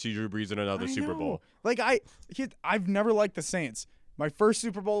might never see Drew Brees in another Super Bowl. I've never liked the Saints. My first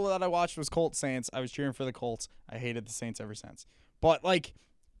Super Bowl that I watched was Colts Saints. I was cheering for the Colts. I hated the Saints ever since. But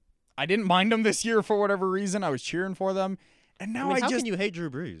I didn't mind them this year for whatever reason. I was cheering for them. And now how can you hate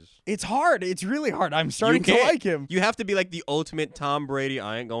Drew Brees? It's hard. It's really hard. I'm starting to like him. You have to be the ultimate Tom Brady.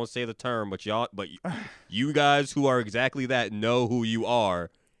 I ain't gonna say the term, but you guys who are exactly that know who you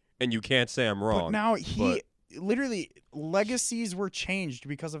are, and you can't say I'm wrong. But now literally legacies were changed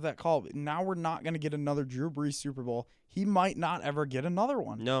because of that call. Now we're not gonna get another Drew Brees Super Bowl. He might not ever get another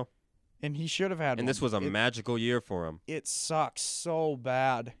one. No. And he should have had one. And this was a magical year for him. It sucks so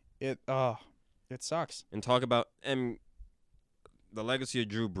bad. It sucks. And talk about the legacy of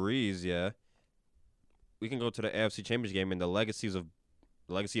Drew Brees, yeah. We can go to the AFC Championship game and the legacy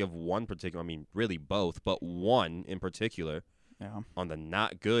of one particular, really both, but one in particular. Yeah. On the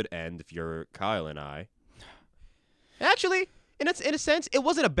not good end, if you're Kyle and I. Actually, in a sense, it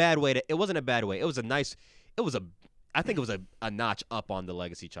wasn't a bad way. It wasn't a bad way. It was a nice. I think it was a notch up on the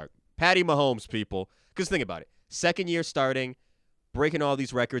legacy chart. Patty Mahomes, people. Because think about it. Second year starting, breaking all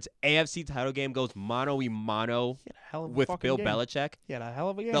these records. AFC title game goes mano-a-mano with Bill Belichick. He had a hell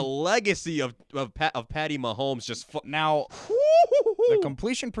of a game. The legacy of Patty Mahomes just now. The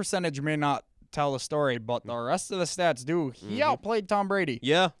completion percentage may not tell the story, but the rest of the stats do. He outplayed Tom Brady.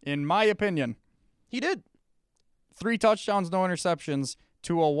 Yeah, in my opinion, he did. 3 touchdowns, no interceptions,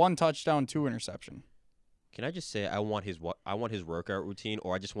 to a 1 touchdown, 2 interception. Can I just say I want his workout routine,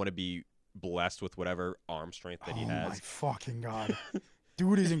 or I just want to be blessed with whatever arm strength that he has. Oh my fucking God.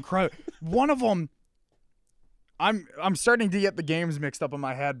 Dude is incredible. One of them, I'm starting to get the games mixed up in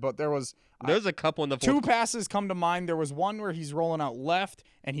my head, but there's a couple in the fourth. 2 passes come to mind. There was one where he's rolling out left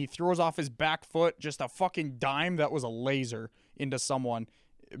and he throws off his back foot just a fucking dime that was a laser into someone.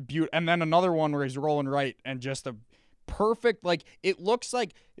 And then another one where he's rolling right and just a perfect, it looks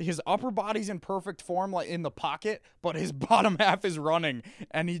like his upper body's in perfect form, in the pocket, but his bottom half is running,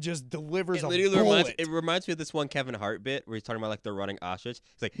 and he just delivers bullet. It reminds me of this one Kevin Hart bit where he's talking about the running ostrich.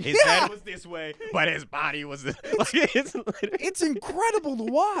 It's his head was this way, but his body was this. It's incredible to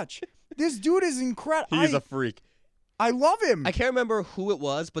watch. This dude is incredible. He's a freak. I love him. I can't remember who it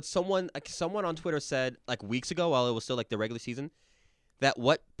was, but someone on Twitter said like weeks ago, while it was still like the regular season, that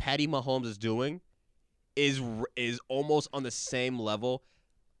what Patty Mahomes is doing is almost on the same level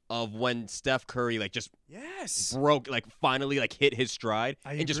of when Steph Curry like just broke, like finally like hit his stride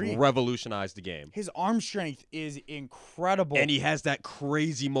and just revolutionized the game. His arm strength is incredible, and he has that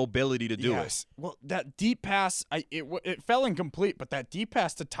crazy mobility to do it. Well, that deep pass, it fell incomplete, but that deep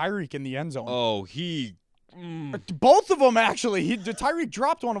pass to Tyreek in the end zone. Oh, both of them actually. Tyreek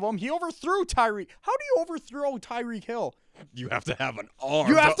dropped one of them. He overthrew Tyreek. How do you overthrow Tyreek Hill? You have to have an arm.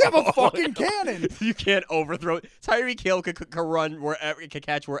 You have to have a fucking cannon. You can't overthrow. Tyreek Hill could run wherever, could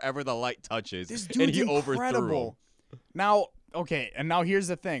catch wherever the light touches. This dude's incredible. Now, okay, and now here's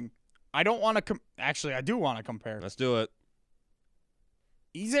the thing. I don't want to actually, I do want to compare. Let's do it.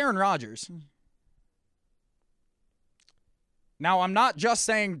 He's Aaron Rodgers. Now, I'm not just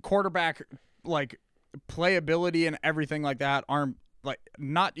saying quarterback, like, playability and everything like that,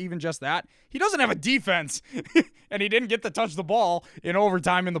 not even just that. He doesn't have a defense, and he didn't get to touch the ball in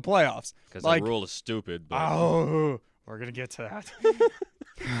overtime in the playoffs. Because the rule is stupid. But... Oh, we're going to get to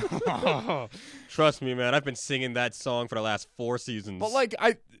that. Trust me, man. I've been singing that song for the last 4 seasons. But, like,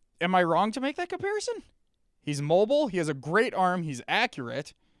 am I wrong to make that comparison? He's mobile. He has a great arm. He's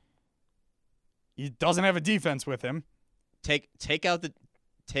accurate. He doesn't have a defense with him. Take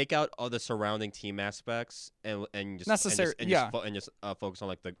out all the surrounding team aspects and just necessary, just focus on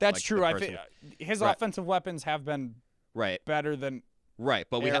like the. That's like true. the I think his offensive weapons have been better than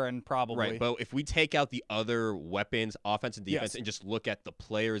but Aaron probably. But if we take out the other weapons, offense and defense, and just look at the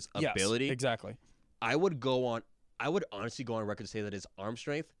player's ability, exactly. I would honestly go on record to say that his arm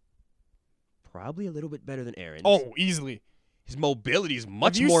strength probably a little bit better than Aaron's. Oh, easily. His mobility is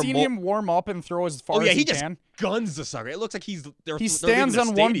much more. more. Have you seen him warm up and throw as far as he just can? Guns the sucker. It looks like he stands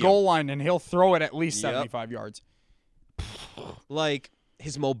on one goal line and he'll throw it at least 75 yards. Like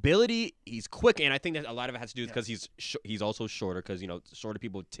his mobility, he's quick, and I think that a lot of it has to do because he's also shorter. Because shorter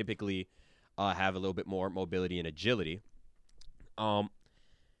people typically have a little bit more mobility and agility. The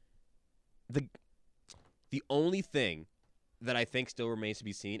only thing that I think still remains to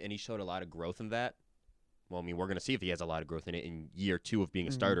be seen, and he showed a lot of growth in that. Well, I mean, we're going to see if he has a lot of growth in it in year 2 of being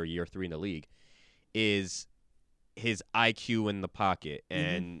a starter, year 3 in the league, is his IQ in the pocket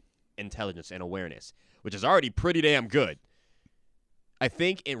and intelligence and awareness, which is already pretty damn good. I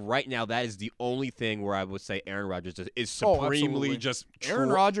think right now that is the only thing where I would say Aaron Rodgers is supremely Aaron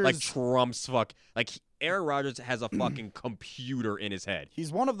Rodgers, like Trump's fuck. Like Aaron Rodgers has a fucking computer in his head.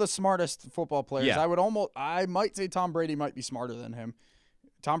 He's one of the smartest football players. Yeah. I might say Tom Brady might be smarter than him.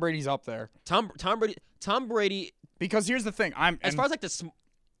 Tom Brady's up there. Tom Brady. Because here's the thing. As far as like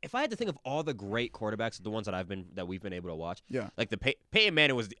if I had to think of all the great quarterbacks, the ones that we've been able to watch, like the Peyton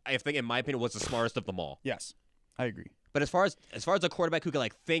Manning was, I think in my opinion, was the smartest of them all. Yes, I agree. But as far as a quarterback who can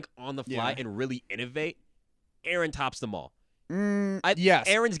like think on the fly and really innovate, Aaron tops them all. Yes,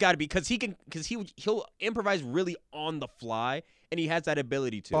 Aaron's got to be because he'll improvise really on the fly, and he has that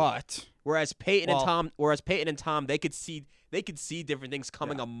ability to. But whereas Peyton and Tom, they could see different things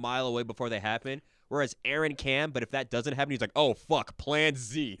coming a mile away before they happen. Whereas Aaron can, but if that doesn't happen, he's like, oh fuck, Plan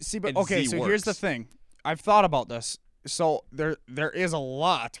Z. See, but okay, so here's the thing. I've thought about this. So there is a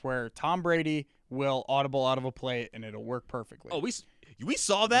lot where Tom Brady will audible out of a play and it'll work perfectly. Oh, we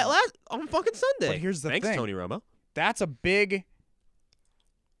saw that on fucking Sunday. But here's the thing. Thanks, Tony Romo. That's a big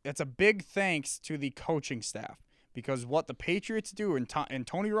thanks to the coaching staff, because what the Patriots do, and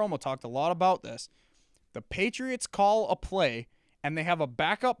Tony Romo talked a lot about this, the Patriots call a play and they have a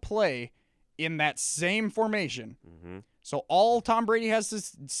backup play in that same formation. Mm-hmm. So all Tom Brady has to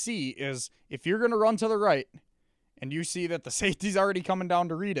see is if you're going to run to the right and you see that the safety's already coming down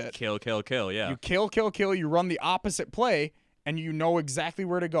to read it. Kill, yeah. You kill, you run the opposite play, and you know exactly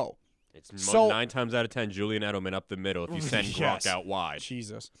where to go. It's 9 times out of 10 Julian Edelman up the middle if you send Gronk out wide.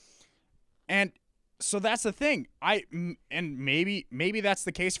 Jesus. And so that's the thing. And maybe that's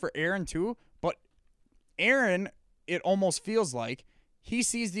the case for Aaron too, but Aaron, it almost feels like he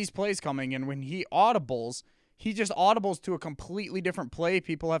sees these plays coming, and when he just audibles to a completely different play.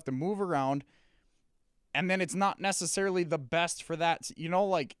 People have to move around, and then it's not necessarily the best for that.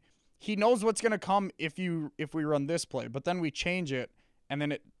 Like he knows what's going to come if we run this play, but then we change it, and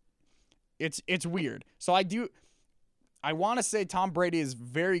then it's weird. So I want to say Tom Brady is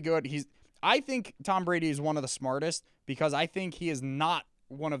very good. I think Tom Brady is one of the smartest because I think he is not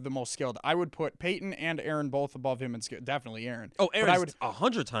one of the most skilled. I would put Peyton and Aaron both above him in skill. Definitely Aaron. Oh, Aaron's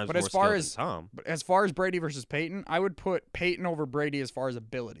 100 times more skilled than Tom. But as far as Brady versus Peyton, I would put Peyton over Brady as far as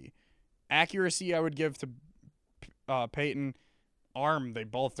ability. Accuracy, I would give to Peyton. arm, they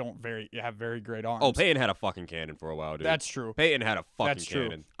both don't have very great arms. Oh, Peyton had a fucking cannon for a while, dude. That's true. Peyton had a fucking That's true.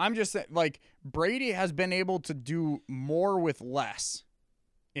 cannon. I'm just saying, like, Brady has been able to do more with less,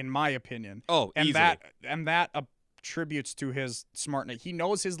 in my opinion. Oh, and easily. that attributes to his smartness. He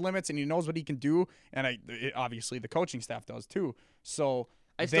knows his limits and he knows what he can do, and obviously the coaching staff does too. So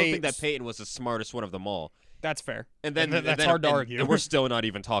I still think that Peyton was the smartest one of them all. That's fair. And then that's hard to argue. And we're still not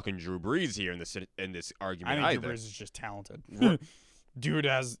even talking Drew Brees here in this argument I think either. Drew Brees is just talented. Dude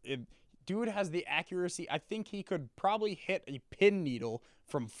has the accuracy. I think he could probably hit a pin needle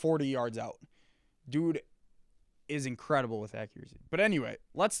from 40 yards out. Dude is incredible with accuracy. But anyway,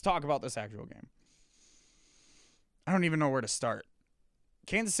 let's talk about this actual game. I don't even know where to start.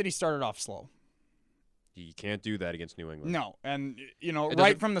 Kansas City started off slow. You can't do that against New England. No, and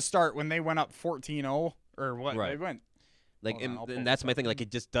doesn't- from the start when they went up 14-0 or what Right. they went. Like, Hold on, I'll pull and that's this my up. thing. Like,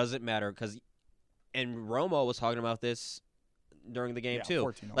 it just doesn't matter and Romo was talking about this during the game Yeah, too.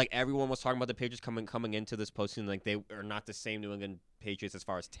 14-0. Like, everyone was talking about the Patriots coming into this postseason. Like, they are not the same New England Patriots as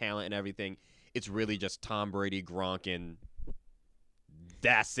far as talent and everything. It's really just Tom Brady, Gronk, and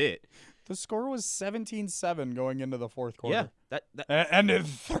that's it. The score was 17-7 going into the fourth Yeah, quarter. that Ended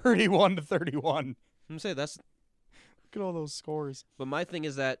 31-31. I'm saying that's. Look at all those scores. But my thing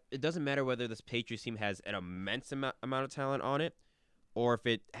is that it doesn't matter whether this Patriots team has an immense amount of talent on it, or if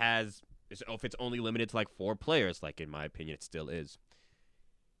it's only limited to like 4 players. Like, in my opinion, it still is.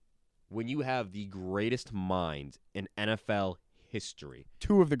 When you have the greatest mind in NFL history,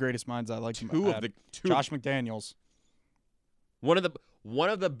 Two of the greatest minds I like. Josh McDaniels. one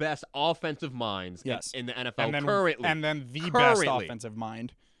of the best offensive minds Yes. in the NFL And then currently. And then the best Currently. offensive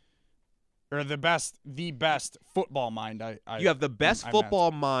mind. Or the best football mind. You have the best I meant.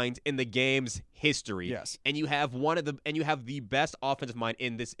 football mind in the game's history. Yes. And you have the best offensive mind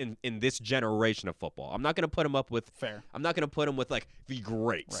in this generation of football. I'm not going to put him up with Fair. I'm not going to put him with like the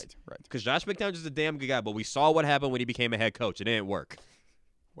greats. Right. Because Josh McDaniels is a damn good guy, but we saw what happened when he became a head coach. It didn't work.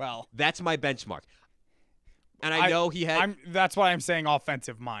 Well, That's my benchmark. And I know he had that's why I'm saying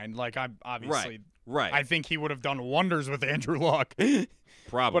offensive mind. Like, I'm obviously right. I think he would have done wonders with Andrew Luck.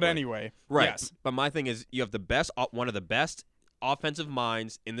 Probably. But anyway, Right. Yes. But my thing is, you have one of the best offensive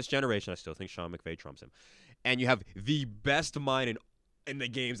minds in this generation. I still think Sean McVay trumps him. And you have the best mind in the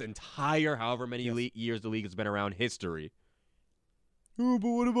game's entire however many years the league has been around history. Oh, but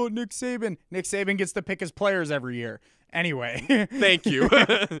what about Nick Saban? Nick Saban gets to pick his players every year. Anyway. Thank you.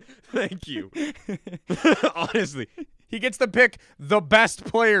 Thank you. Honestly. He gets to pick the best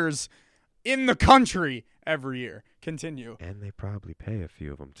players in the country every year. Continue. And they probably pay a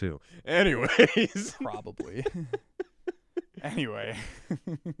few of them, too. Anyways. Probably. Anyway.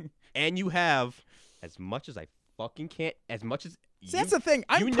 And you have, as much as See, that's the thing.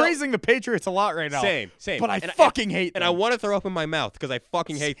 I'm you know- praising the Patriots a lot right now. Same. But I And fucking hate them. And I want to throw up in my mouth because I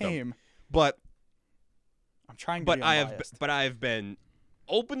fucking hate them. Same. But I'm trying to But be I unbiased. have been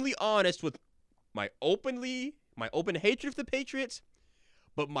openly honest with my open hatred of the Patriots,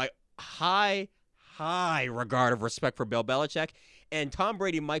 but my high regard of respect for Bill Belichick. And Tom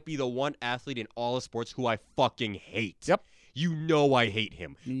Brady might be the one athlete in all of sports who I fucking hate. Yep. You know I hate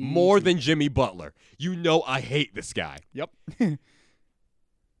him Me more too. than Jimmy Butler. You know I hate this guy. Yep.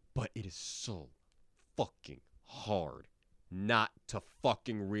 But it is so fucking hard not to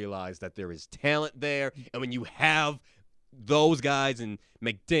fucking realize that there is talent there. And when you have those guys in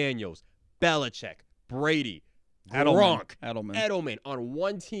McDaniels, Belichick, Brady, Gronk, Edelman on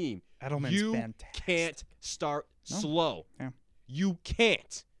one team, Edelman's you fantastic. can't start No. slow. Yeah. You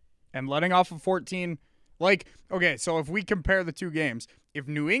can't. And letting off of 14, like, okay, so if we compare the two games, if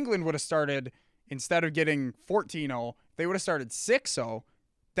New England would have started, instead of getting 14-0, they would have started 6-0,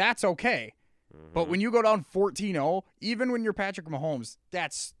 that's okay. But when you go down 14-0, even when you're Patrick Mahomes,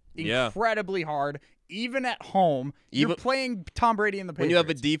 that's Yeah. incredibly hard. Even at home, you're Even- playing Tom Brady in the Patriots. When you have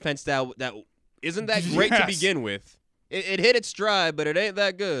a defense that isn't that great to Yes. begin with. It hit its stride, but it ain't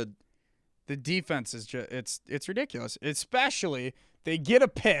that good. The defense is just it's ridiculous. Especially they get a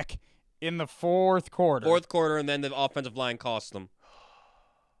pick in the fourth quarter. Fourth quarter, and then the offensive line cost them.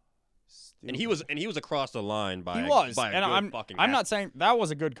 And he was across the line by He was, by a and good fucking I'm half. not saying that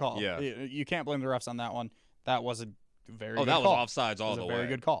was a good call. Yeah. You can't blame the refs on that one. That was a very Oh, good that was call. offsides all That was the a way. very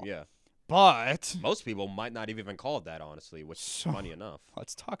good call. Yeah. But Most people might not have even called that, honestly, which is funny enough.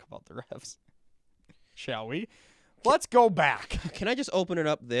 let's talk about the refs, shall we? Let's go back. Can I just open it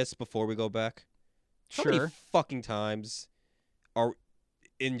up this before we go back? How many Sure. fucking times are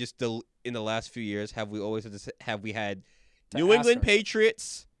in the last few years have we had To New ask England our-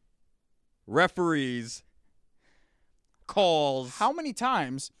 Patriots referees calls? How many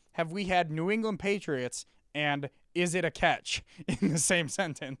times have we had New England Patriots and is it a catch in the same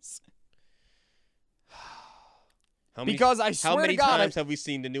sentence? Because I swear how many to God, times have we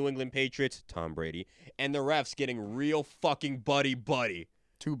seen the New England Patriots, Tom Brady, and the refs getting real fucking buddy?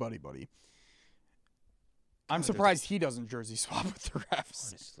 Too buddy. I'm God, surprised he doesn't jersey swap with the refs.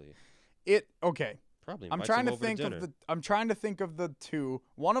 Honestly, Okay. probably. I'm invites trying him to over think dinner. of the. I'm trying to think of the two.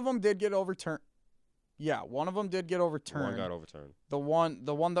 One of them did get overturned. Yeah, one of them did get overturned. One got overturned. The one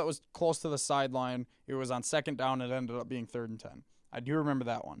that was close to the sideline, it was on second down. It ended up being 3rd and 10. I do remember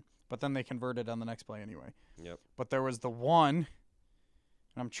that one, but then they converted on the next play anyway. Yep. But there was the one, and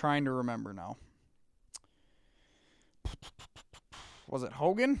I'm trying to remember now. Was it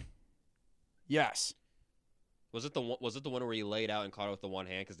Hogan? Yes. Was it the one where he laid out and caught it with the one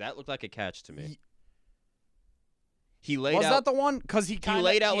hand? Because that looked like a catch to me. He laid Was out. that the one? Because he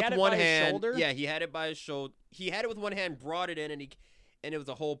laid out had with it one by his hand. shoulder? Yeah, he had it by his shoulder. He had it with one hand, brought it in, and it was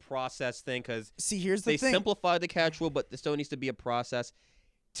a whole process thing because See, here's the they thing. simplified the catch rule, but there still needs to be a process.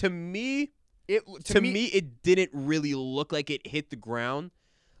 To me, To me, it didn't really look like it hit the ground.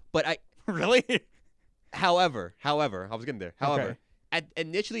 But really? however, I was getting there. However, Okay. I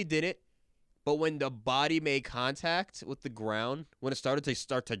initially didn't. But when the body made contact with the ground, when it started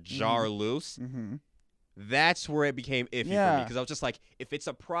to jar loose, Mm-hmm. that's where it became iffy for me. Yeah. Because I was just like, if it's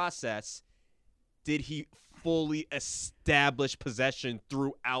a process, did he fully establish possession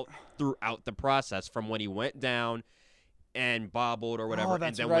throughout the process from when he went down and bobbled or whatever, Oh, and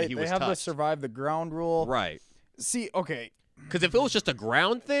that's then right. when he was they have the touched? survive the ground rule. Right. See, okay. Because if it was just a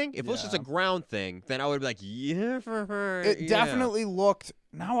ground thing, Yeah. then I would be like, yeah, for her. It yeah. definitely looked.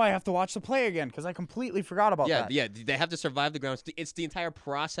 Now I have to watch the play again because I completely forgot about that. Yeah, they have to survive the ground. It's the entire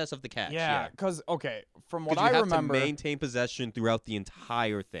process of the catch. Yeah, because okay, from what 'Cause you I have remember, to maintain possession throughout the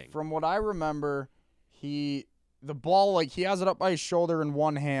entire thing. from what I remember, the ball, like, he has it up by his shoulder in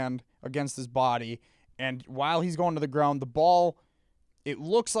one hand against his body, and while he's going to the ground, the ball, it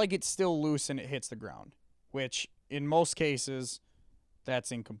looks like it's still loose and it hits the ground, which in most cases,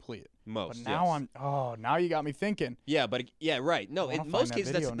 that's incomplete. Most. But now yes. now you got me thinking. Yeah, but yeah, right. No, I wanna in find most that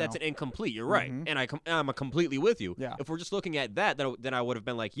cases video that's now. an incomplete. You're right, Mhm. and I'm completely with you. Yeah. If we're just looking at that, then I would have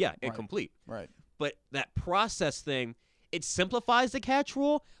been like, yeah, incomplete. Right. But that process thing, it simplifies the catch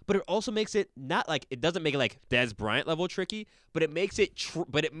rule, but it also makes it not like it doesn't make it like Dez Bryant level tricky, but it makes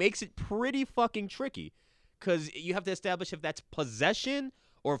it pretty fucking tricky, because you have to establish if that's possession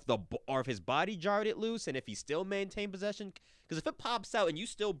or if his body jarred it loose, and if he still maintained possession. Because if it pops out and you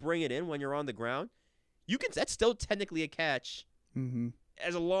still bring it in when you're on the ground, that's still technically a catch, Mm-hmm.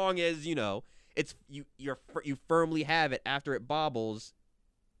 as long as it's you firmly have it after it bobbles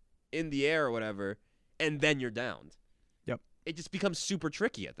in the air or whatever, and then you're downed. Yep. It just becomes super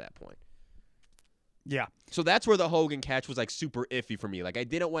tricky at that point. Yeah. So that's where the Hogan catch was like super iffy for me. Like, I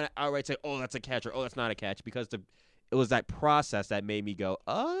didn't want to outright say, "Oh, that's a catch," or "Oh, that's not a catch," because it was that process that made me go,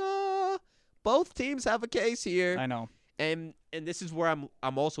 both teams have a case here. I know. And this is where I'm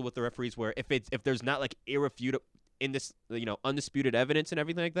also with the referees, where if there's not like irrefutable in this undisputed evidence and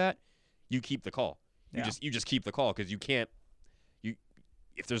everything like that, you keep the call. You just keep the call, because you can't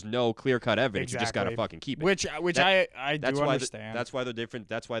if there's no clear cut evidence, you just gotta Exactly. fucking keep it. Which I That's do why understand. that's why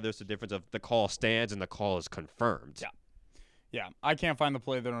That's why there's the difference of the call stands and the call is confirmed. Yeah. Yeah, I can't find the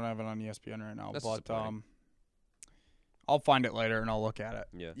play. They don't have it on ESPN right now, That's but disappointing. I'll find it later and I'll look at it.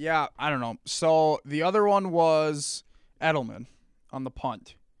 Yeah. Yeah, I don't know. So the other one was Edelman on the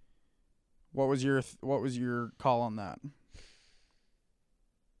punt. What was your call on that?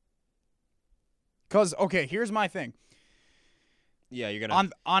 Because okay, here's my thing. Yeah, you're gonna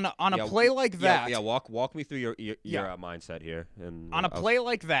On a play like that. Yeah, walk me through your Yeah. mindset here. And On a play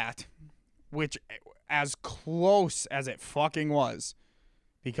like that, which as close as it fucking was,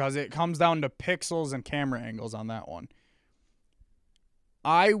 because it comes down to pixels and camera angles on that one,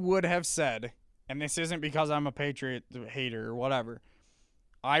 I would have said, and this isn't because I'm a Patriot hater or whatever,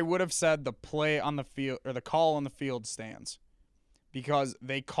 I would have said the play on the field, or the call on the field, stands, because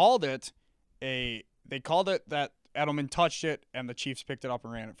they called it that Edelman touched it and the Chiefs picked it up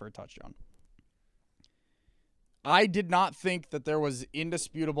and ran it for a touchdown. I did not think that there was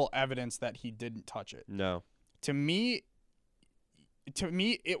indisputable evidence that he didn't touch it. No. To me,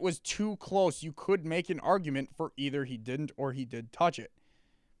 it was too close. You could make an argument for either he didn't or he did touch it.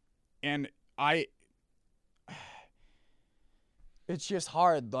 And it's just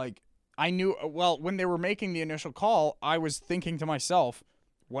hard. Like, I knew, when they were making the initial call, I was thinking to myself,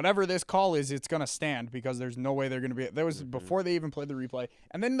 whatever this call is, it's going to stand, because there's no way they're going to be. That was before they even played the replay.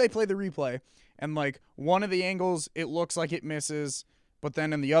 And then they played the replay, and like one of the angles, it looks like it misses, but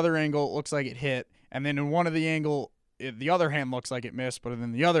then in the other angle, it looks like it hit. And then in one of the angle, the other hand looks like it missed, but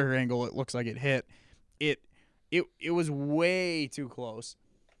in the other angle, it looks like it hit. it was way too close.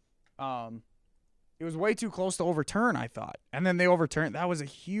 It was way too close to overturn, I thought. And then they overturned. That was a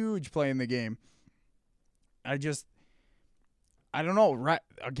huge play in the game. I don't know.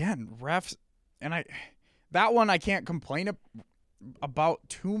 Again, refs, and that one I can't complain about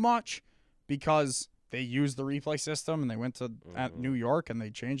too much because they used the replay system and they went to at New York and they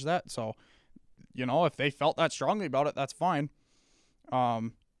changed that. So, if they felt that strongly about it, that's fine.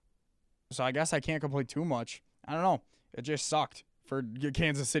 So I guess I can't complain too much. I don't know. It just sucked for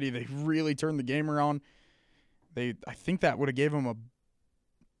Kansas City. They really turned the game around. I think that would have gave them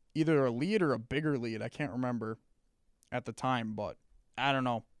either a lead or a bigger lead. I can't remember at the time, but I don't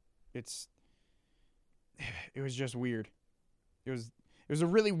know. It was just weird. It was a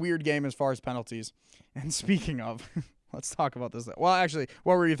really weird game as far as penalties. And speaking of, let's talk about this. Well, actually,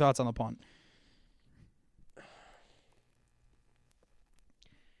 what were your thoughts on the punt?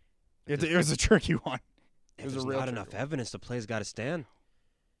 It was a tricky one. It was There's a real not enough evidence. The play's got to stand.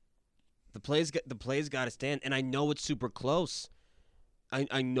 The play's got to stand, and I know it's super close.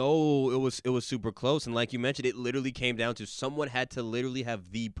 I know it was super close, and like you mentioned, it literally came down to someone had to literally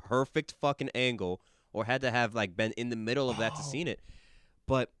have the perfect fucking angle, or had to have been in the middle of that to seen it.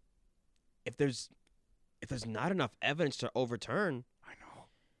 But if there's not enough evidence to overturn, I know.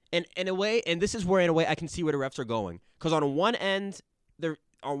 And in a way, and this is where in a way I can see where the refs are going, because on one end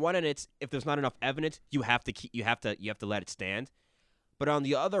it's if there's not enough evidence, you have to let it stand. But on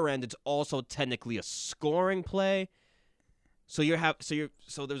the other end, it's also technically a scoring play. So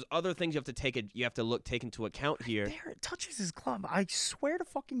there's other things you have to take into account here. There, it touches his glove. I swear to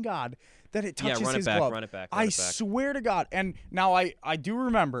fucking God that it touches run his it back, glove. run it back. I swear to God. And now I do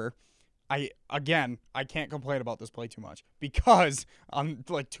remember. I can't complain about this play too much because on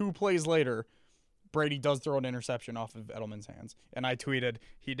 2 plays later, Brady does throw an interception off of Edelman's hands, and I tweeted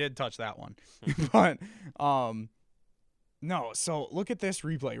he did touch that one. But no. So look at this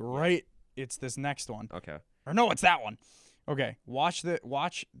replay. Right, it's this next one. Okay. Or no, it's that one. Okay, watch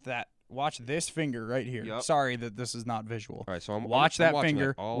this finger right here. Yep. Sorry that this is not visual. All right, so watch that watching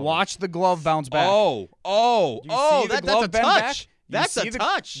finger. that. Oh. Watch the glove bounce back. Oh, You see the that's glove a bend touch. back? You That's see a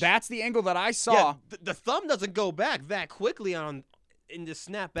touch. That's the angle that I saw. Yeah, the thumb doesn't go back that quickly in the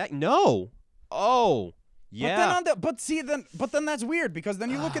snap back. No. Oh. Yeah. But then that's weird because then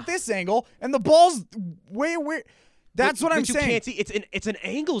you look at this angle and the ball's way weird. That's what I'm saying. You can't see. It's an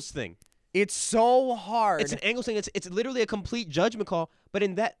angles thing. It's so hard. It's an angles thing. It's literally a complete judgment call. But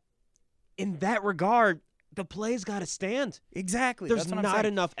in that regard, the play's got to stand. Exactly. There's That's what I'm not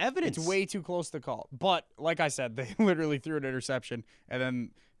saying. enough evidence. It's way too close to call. But like I said, they literally threw an interception, and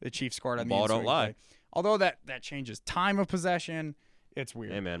then the Chiefs scored on the Ball don't ensuing lie. play. Although that changes time of possession. It's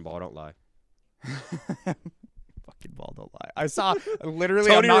weird. Hey man, ball don't lie. Fucking ball don't lie. I saw literally.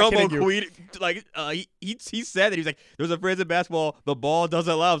 Tony I'm not Romo kidding you. tweeted he said that he was like, "There's a phrase in basketball, the ball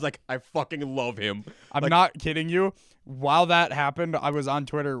doesn't lie." I was like, I fucking love him. I'm not kidding you. While that happened, I was on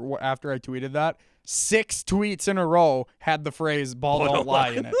Twitter after I tweeted that. 6 tweets in a row had the phrase "ball don't lie"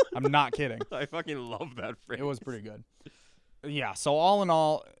 in it. I'm not kidding. I fucking love that phrase. It was pretty good. Yeah. So all in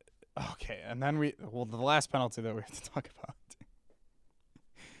all, okay. And then the last penalty that we have to talk about.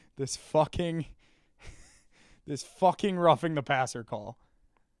 This fucking roughing the passer call.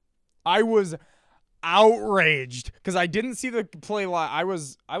 I was outraged because I didn't see the play live. I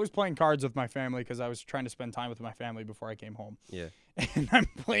was playing cards with my family because I was trying to spend time with my family before I came home. Yeah. And I'm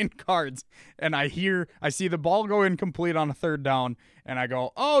playing cards, and I see the ball go incomplete on a 3rd down, and I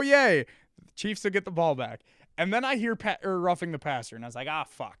go, "Oh yay, the Chiefs will get the ball back." And then I hear roughing the passer, and I was like, "Ah,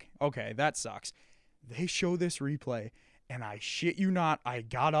 fuck. Okay, that sucks." They show this replay, and I shit you not, I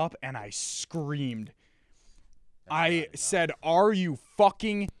got up and I screamed. I said, "Are you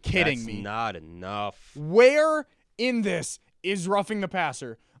fucking kidding me?" That's not enough. Where in this is roughing the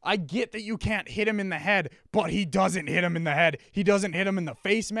passer? I get that you can't hit him in the head, but he doesn't hit him in the head. He doesn't hit him in the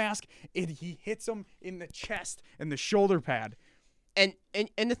face mask. He hits him in the chest and the shoulder pad. And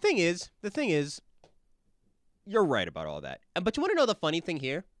the thing is, you're right about all that. But you want to know the funny thing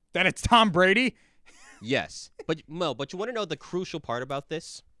here? That it's Tom Brady? Yes. But you want to know the crucial part about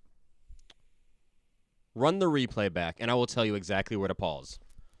this? Run the replay back, and I will tell you exactly where to pause.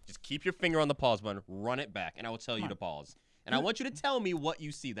 Just keep your finger on the pause button, run it back, and I will tell you to pause. And I want you to tell me what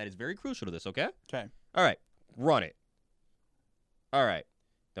you see. That is very crucial to this, okay? Okay. All right. Run it. All right.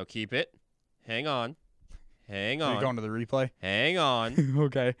 Now keep it. Hang on. Are you going to the replay? Hang on.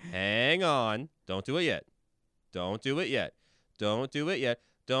 Okay. Hang on. Don't do it yet. Don't do it yet. Don't do it yet.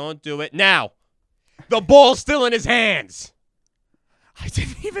 Don't do it now. The ball's still in his hands. I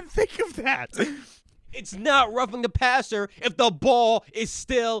didn't even think of that. It's not roughing the passer if the ball is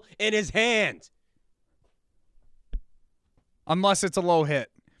still in his hand. unless it's a low hit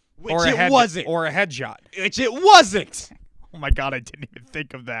Which or a it wasn't. or a headshot. Which it wasn't. Oh my God, I didn't even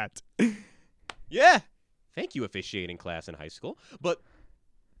think of that. Yeah. Thank you, officiating class in high school. But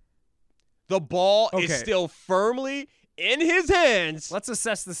the ball is Okay. still firmly in his hands. Let's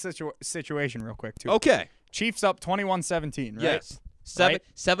assess the situation real quick, too. Okay. Chiefs up 21-17, right? Yes. Right?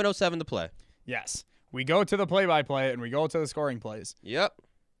 7:07 to play. Yes. We go to the play-by-play, and we go to the scoring plays. Yep.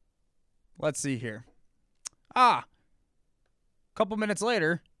 Let's see here. A couple minutes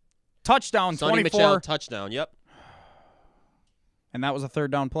later, touchdown, Sonny 24. Michel touchdown. Yep. And that was a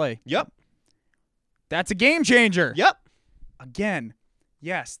third down play. Yep. That's a game changer. Yep. Again,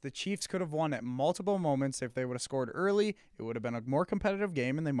 yes, the Chiefs could have won at multiple moments if they would have scored early. It would have been a more competitive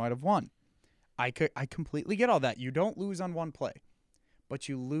game, and they might have won. I completely get all that. You don't lose on one play, but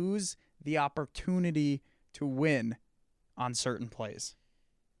you lose the opportunity to win on certain plays.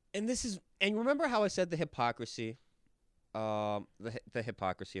 And remember how I said the hypocrisy, the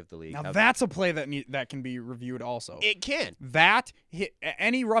hypocrisy of the league. Now that's a play that can be reviewed also. It can.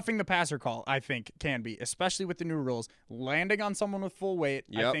 Any roughing the passer call, I think, can be, especially with the new rules. Landing on someone with full weight,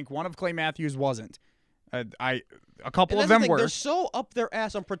 I Yep. think one of Clay Matthews wasn't. A couple And of that's the them thing, were. They're so up their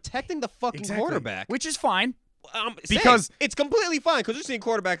ass on protecting the fucking Exactly. quarterback. Which is fine. Because it's completely fine because you're seeing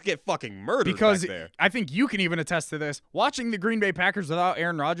quarterbacks get fucking murdered Because back there. I think you can even attest to this. Watching the Green Bay Packers without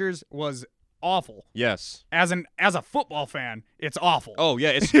Aaron Rodgers was awful. Yes. As a football fan, it's awful. Oh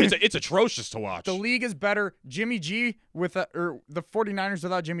yeah, it's atrocious to watch. The league is better. Jimmy G or the 49ers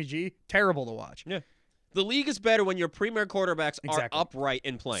without Jimmy G, terrible to watch. Yeah. The league is better when your premier quarterbacks Exactly. are upright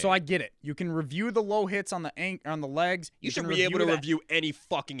and playing. So I get it. You can review the low hits on the legs. you should can be able to that. review any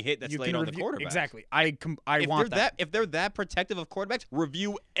fucking hit that's You laid can on the review- quarterback. Exactly. I If want they're that if they're that protective of quarterbacks,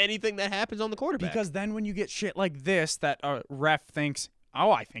 review anything that happens on the quarterback. Because then when you get shit like this that a ref thinks,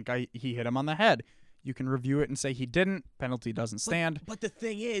 oh, I think he hit him on the head, you can review it and say he didn't. Penalty doesn't stand. But the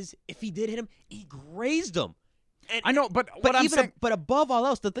thing is, if he did hit him, he grazed him. And, I know, but what I'm saying, but above all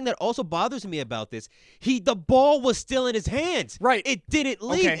else, the thing that also bothers me about this, the ball was still in his hands. Right. It didn't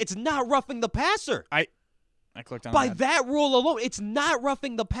leave. Okay. It's not roughing the passer. I clicked on By that. that rule alone, it's not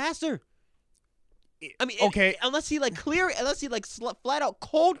roughing the passer. I mean, okay. unless he flat out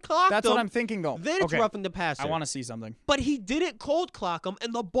cold clocked That's him, what I'm thinking though. then it's Okay. roughing the passer. I want to see something. But he didn't cold clock him,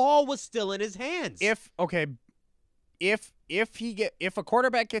 and the ball was still in his hands. If a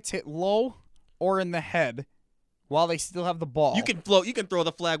quarterback gets hit low or in the head while they still have the ball, you can throw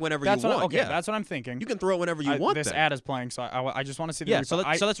the flag whenever That's you what. want. Okay, yeah. that's what I'm thinking. You can throw it whenever you want. This then. ad is playing, so I just want to see the Yeah.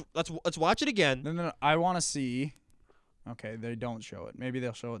 replay. So let's watch it again. No. I want to see. Okay, they don't show it. Maybe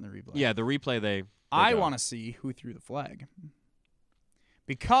they'll show it in the replay. Yeah, the replay they. I want to see who threw the flag.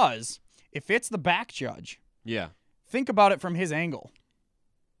 Because if it's the back judge, Yeah. think about it from his angle.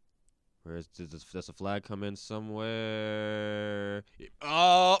 Does the flag come in somewhere?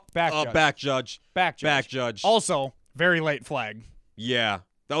 Oh, Back judge. back judge. Back judge. Back judge. Also, very late flag. Yeah,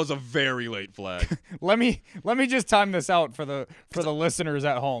 that was a very late flag. Let me just time this out for the listeners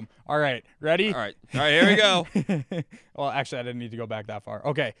at home. All right, ready? All right, here we go. Well, actually, I didn't need to go back that far.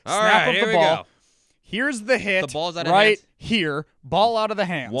 Okay, All snap right, of here the we ball. go. Here's the hit. The ball's out of right hands. here. Ball out of the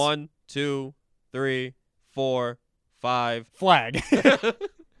hands. 1, 2, 3, 4, 5. Flag.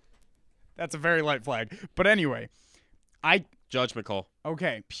 That's a very light flag. But anyway, Judgment call.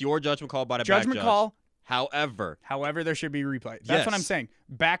 okay. Pure judgment call by the Judgment back judge. call. However, there should be replay. That's what I'm Yes. saying.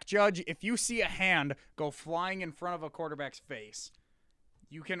 Back judge, if you see a hand go flying in front of a quarterback's face,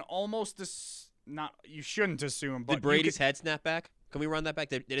 you can almost you shouldn't assume, but did Brady's head snap back? Can we run that back?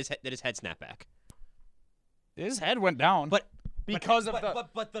 Did his head snap back? his head went down. But because of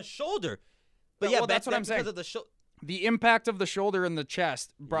the shoulder. But yeah, that's what I'm saying. Because of the shoulder. the impact of the shoulder and the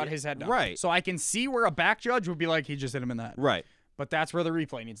chest brought his head down. Right. So I can see where a back judge would be like, he just hit him in the head. Right. But that's where the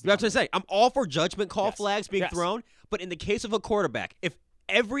replay needs to That's come what I say. I'm all for judgment call Yes. flags being Yes. thrown, but in the case of a quarterback, if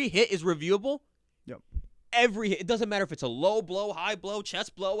every hit is reviewable, Yep. every hit, it doesn't matter if it's a low blow, high blow,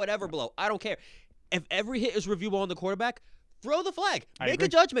 chest blow, whatever blow. I don't care. If every hit is reviewable on the quarterback, throw the flag. I Make agree. a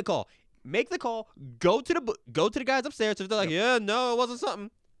judgment call. Make the call. Go to the guys upstairs. If they're like, yeah, no, it wasn't something,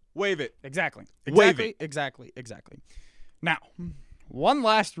 wave it. Exactly. Wave Exactly. Now, one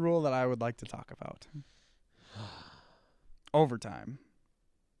last rule that I would like to talk about. Overtime.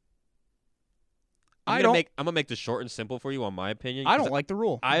 I'm gonna make this short and simple for you on my opinion. I 'cause don't like the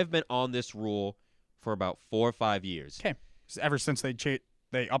rule. I've been on this rule for about 4 or 5 years. Okay. Ever since they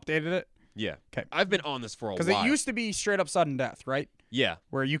updated it. Yeah. 'Kay. I've been on this for a while. Because it used to be straight up sudden death, right? Yeah.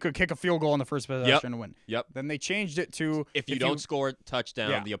 Where you could kick a field goal in the first possession and win. Yep. Then they changed it to If you don't score a touchdown,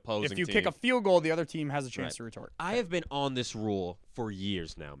 yeah, the opposing if you team. kick a field goal, the other team has a chance Right. to retort. I have been on this rule for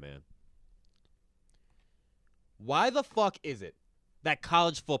years now, man. Why the fuck is it that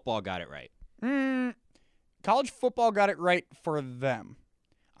college football got it right? College football got it right for them.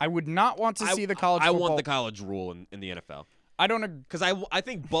 I would not want to see the college football. I want the college rule in the NFL. I don't Because I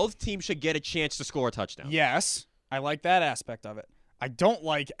think both teams should get a chance to score a touchdown. Yes, I like that aspect of it. I don't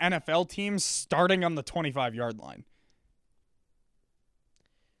like NFL teams starting on the 25-yard line.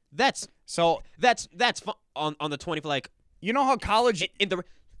 That's on the 20 like You know how college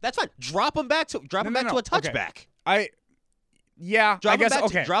that's fine. Drop them back to a touchback. I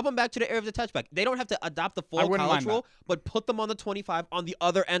guess Drop them back to the area of the touchback. They don't have to adopt the full college rule, but put them on the 25 on the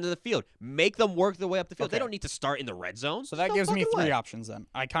other end of the field. Make them work their way up the field. Okay. They don't need to start in the red zone. So that No gives me fucking 3 way. options then.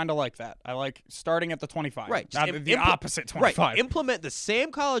 I kind of like that. I like starting at the 25. Right. Not the opposite 25. Right. Implement the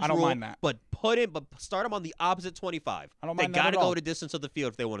same college I don't rule, mind that. but start them on the opposite 25. I don't They mind that got at to all. go to distance of the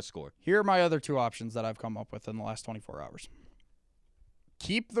field if they want to score. Here are my other 2 options that I've come up with in the last 24 hours.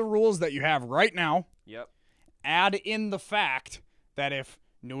 Keep the rules that you have right now. Yep. Add in the fact that if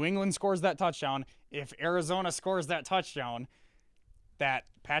New England scores that touchdown, if Arizona scores that touchdown, that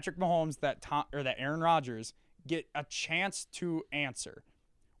Patrick Mahomes, that Aaron Rodgers get a chance to answer.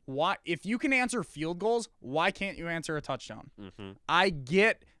 Why? If you can answer field goals, why can't you answer a touchdown? Mm-hmm. I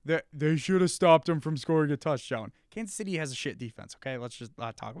get that they should have stopped him from scoring a touchdown. Kansas City has a shit defense, okay? Let's just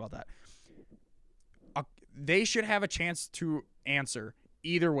not talk about that. They should have a chance to answer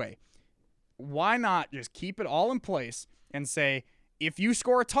either way. Why not just keep it all in place and say, if you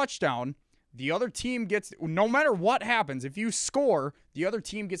score a touchdown, the other team gets, no matter what happens, if you score, the other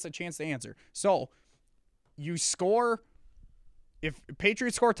team gets a chance to answer. So you score, if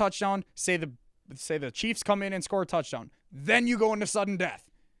Patriots score a touchdown, say the Chiefs come in and score a touchdown, then you go into sudden death.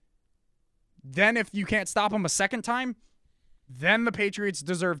 Then if you can't stop them a second time, then the Patriots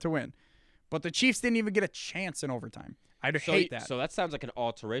deserve to win. But the Chiefs didn't even get a chance in overtime. I'd hate that. So that sounds like an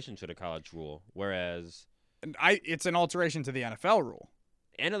alteration to the college rule, whereas It's an alteration to the NFL rule.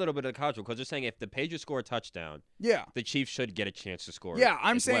 and a little bit of the college rule because they're saying if the Patriots score a touchdown, Yeah. the Chiefs should get a chance to score. Yeah,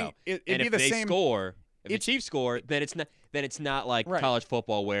 I'm as saying well. it'd and be if the they same. score, if the it's- Chiefs score, then it's not like Right. college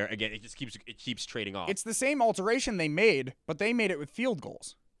football where again it keeps trading off. It's the same alteration they made, but they made it with field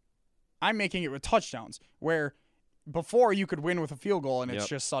goals. I'm making it with touchdowns, where before you could win with a field goal and it's Yep.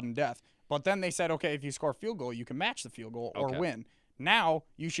 just sudden death. But then they said, okay, if you score a field goal, you can match the field goal or Okay. win. Now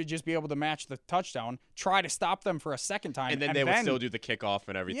you should just be able to match the touchdown, try to stop them for a second time, and then they would still do the kickoff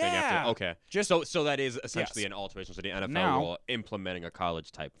and everything Yeah. after. Okay, Just- so that is essentially Yes. an alteration to the NFL Now- rule, implementing a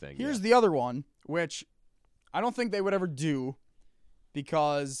college type thing. Here's the other one, which I don't think they would ever do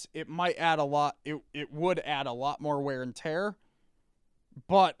because it might add a lot. It would add a lot more wear and tear.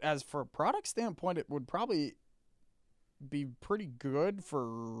 But as for a product standpoint, it would probably be pretty good for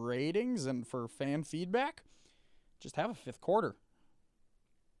ratings and for fan feedback. Just have a 5th quarter.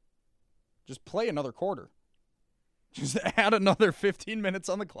 Just play another quarter. Just add another 15 minutes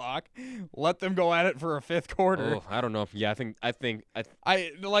on the clock. Let them go at it for a 5th quarter. Oh, I don't know. I think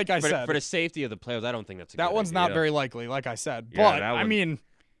Like I said, for the safety of the players, I don't think that's a that good one's idea. not very likely, like I said. Yeah, But, that I one- mean,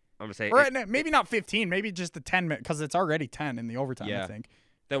 I'm gonna say. or maybe not 15, maybe just the 10 minute, because it's already 10 in the overtime, I Yeah. think.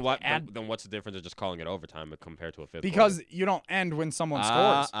 Then what? add- Then what's the difference of just calling it overtime compared to a 5th? Because you don't end when someone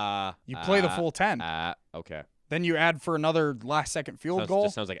scores. You play the full 10. Okay. Then you add for another last second field goal.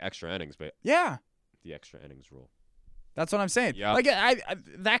 Just sounds like extra innings, but Yeah. the extra innings rule. That's what I'm saying. Yeah. Like I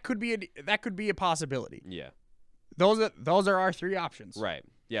that could be a possibility. Yeah. Those are our 3 options. Right.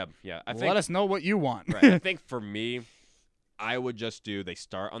 Yeah. Yeah. I think. Let us know what you want. Right. I think for me, I would just do. They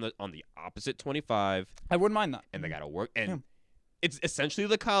start on the opposite 25, I wouldn't mind that. and they gotta work. And Yeah. it's essentially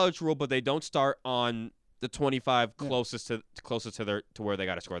the college rule, but they don't start on the 25 closest to where they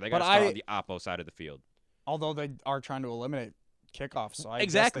gotta score. They gotta start on the oppo side of the field. Although they are trying to eliminate kickoffs, so I guess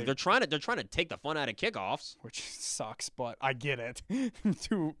Exactly. they- They're trying to take the fun out of kickoffs. which sucks, but I get it.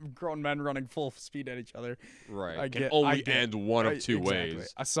 2 grown men running full speed at each other. Right. I Can get- only I get- end one of Right, 2 exactly.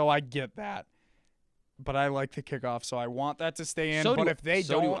 ways. So I get that. But I like the kickoff, so I want that to stay in. So but do- if they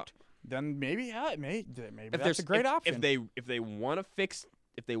so do I. don't, then maybe maybe If that's there's a great option. If they want to fix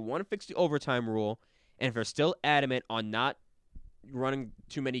the overtime rule, and if they're still adamant on not running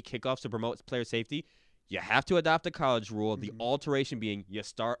too many kickoffs to promote player safety, you have to adopt the college rule. The alteration being you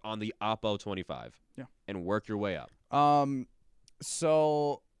start on the oppo 25, Yeah. and work your way up.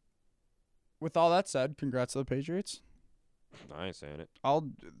 So with all that said, congrats to the Patriots. I ain't saying it.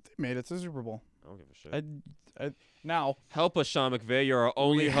 They made it to the Super Bowl. I don't give a shit. Now Help us, Sean McVay. You're our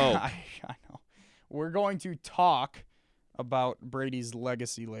only hope. I know. We're going to talk about Brady's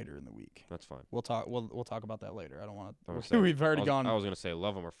legacy later in the week. That's fine. We'll talk about that later. I don't want I was to. saying- We've already gone. I was gonna say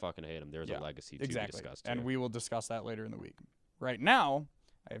love him or fucking hate him. There's Yeah, a legacy to exactly, be discussed. and here. we will discuss that later in the week. Right now,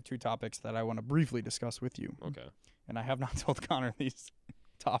 I have 2 topics that I want to briefly discuss with you. Okay. And I have not told Connor these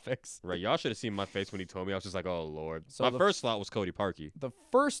topics. Right. Y'all should have seen my face when he told me. I was just like, oh, Lord. So My the first thought was Cody Parkey. The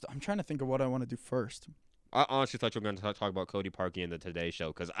first, I'm trying to think of what I want to do first. I honestly thought you were going to talk about Cody Parkey in the Today Show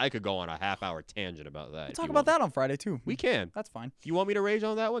because I could go on a half-hour tangent about that. We'll talk about that on Friday, too. We can. That's fine. You want me to rage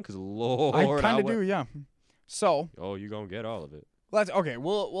on that one? Because, Lord. I kind of would- do, yeah. So, Oh, you're going to get all of it. okay,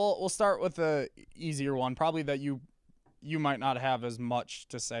 we'll start with the easier one, probably that you might not have as much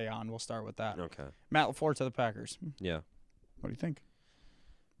to say on. We'll start with that. Okay. Matt LaFleur to the Packers. Yeah. What do you think?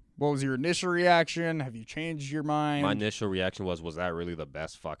 What was your initial reaction? Have you changed your mind? My initial reaction was that really the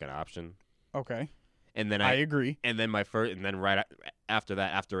best fucking option? Okay. And then I agree. And then after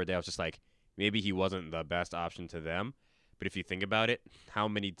that, after a day, I was just like, maybe he wasn't the best option to them. But if you think about it, how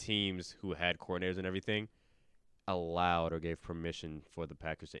many teams who had coordinators and everything allowed or gave permission for the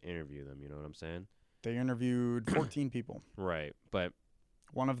Packers to interview them? You know what I'm saying? They interviewed 14 people. Right. But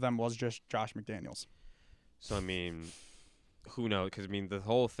One of them was just Josh McDaniels. so, I mean, who knows? Because, I mean, the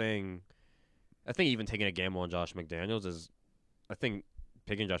whole thing, I think even taking a gamble on Josh McDaniels is, I think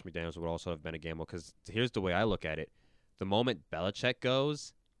picking Josh McDaniels would also have been a gamble because here's the way I look at it. The moment Belichick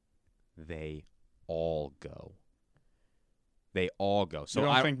goes, they all go. They all go. So you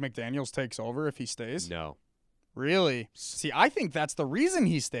don't I think McDaniels takes over if he stays? No. Really? See, I think that's the reason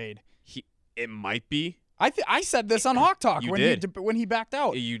he stayed. It might be. I said this on Hawk Talk You when did. when he backed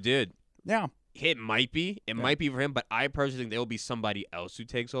out. You did. Yeah, It might be. It Yeah. might be for him, but I personally think there will be somebody else who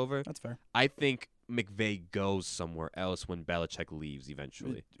takes over. that's fair. I think McVay goes somewhere else when Belichick leaves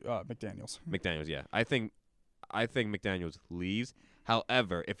eventually. McDaniels. McDaniels, yeah. I think McDaniels leaves.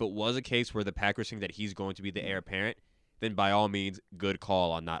 However, if it was a case where the Packers think that he's going to be the heir apparent, then by all means, good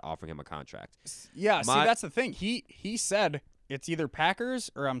call on not offering him a contract. Yeah, see, My- that's the thing. He said it's either Packers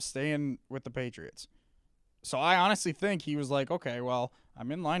or I'm staying with the Patriots. So I honestly think he was like, okay, well,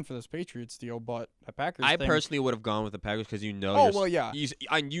 I'm in line for this Patriots deal, but the Packers I thing, personally would have gone with the Packers because you know. Oh, you're, well, yeah.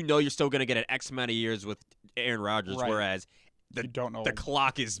 You know you're still going to get an X amount of years with Aaron Rodgers, Right. whereas you don't know. the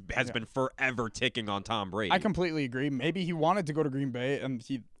clock has Yeah. been forever ticking on Tom Brady. I completely agree. Maybe he wanted to go to Green Bay, and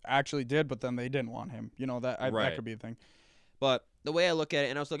he actually did, but then they didn't want him. You know that Right. could be a thing. But the way I look at it,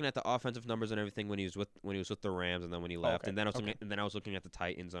 and I was looking at the offensive numbers and everything when he was with the Rams, and then when he left, Okay, and then I was looking at the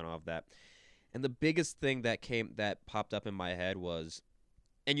Titans and all of that. And the biggest thing that popped up in my head was,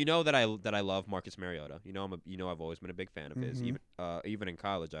 and you know that I love Marcus Mariota. You know I've always been a big fan of his. Mhm. Even in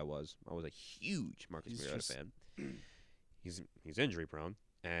college, I was a huge Marcus He's Mariota just- fan. He's injury prone,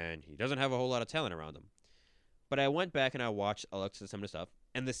 and he doesn't have a whole lot of talent around him. But I went back and I looked at some of the stuff,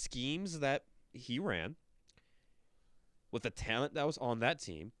 and the schemes that he ran with the talent that was on that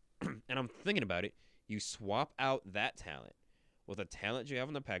team, and I'm thinking about it, you swap out that talent with the talent you have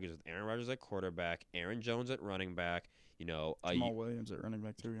on the Packers with Aaron Rodgers at quarterback, Aaron Jones at running back, Jamal Williams at running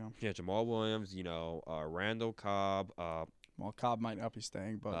back too. Yeah. Jamal Williams, Randall Cobb, Well, Cobb might not be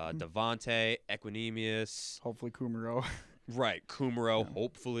staying, but Devontae, Equinemius, hopefully Kumaro. right, Kumaro, Yeah.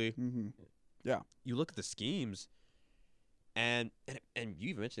 hopefully. mm-hmm. You look at the schemes, and you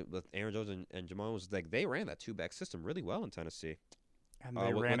even mentioned it with Aaron Jones and Jamal Williams, like they ran that two-back system really well in Tennessee. And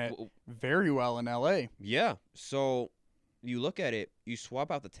they ran it with- very well in L.A. Yeah. So you look at it, you swap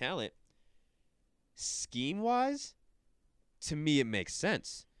out the talent. Scheme wise, to me, it makes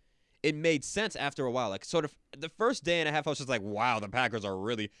sense. It made sense after a while. Like, sort of the first day and a half, I was just like, wow, the Packers are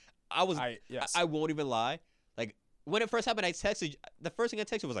really. I won't even lie. Like, when it first happened, the first thing I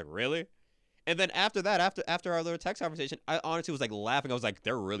texted was like, really? And then after that, after our little text conversation, I honestly was like laughing. I was like,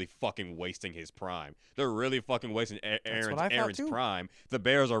 they're really fucking wasting his prime. They're really fucking wasting what I thought, Aaron's too. prime. The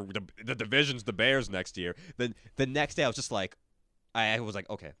Bears are the division's the Bears next year. Then the next day, I was just like, I was like,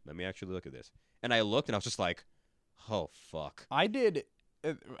 okay, let me actually look at this. And I looked, and I was just like, oh fuck. I did,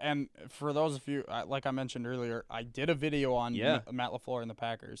 and for those of you, like I mentioned earlier, I did a video on Yeah. Matt LaFleur and the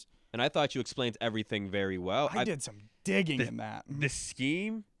Packers. And I thought you explained everything very well. I did some digging in that. The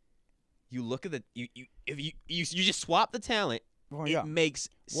scheme. You look at if you just swap the talent, Well, it yeah. makes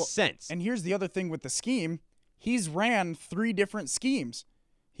sense. And here's the other thing with the scheme. He's ran 3 different schemes.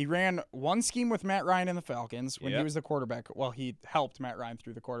 He ran one scheme with Matt Ryan and the Falcons when he Yep. was the quarterback. Well, he helped Matt Ryan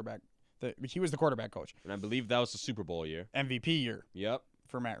through the quarterback. He was the quarterback coach. And I believe that was the Super Bowl year. MVP year Yep.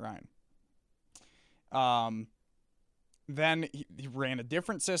 for Matt Ryan. Then he ran a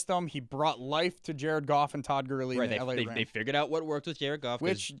different system. He brought life to Jared Goff and Todd Gurley Right. in the LA Rams. They figured out what worked with Jared Goff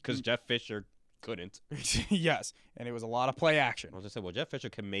because Which- Jeff Fisher couldn't. Yes, and it was a lot of play action. I was just saying, well, Jeff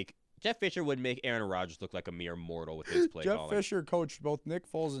Fisher would make Aaron Rodgers look like a mere mortal with his play Jeff calling. Fisher coached both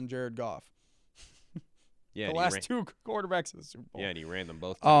Nick Foles and Jared Goff. Yeah, The and last 2 quarterbacks of the Super Bowl. Yeah, and he ran them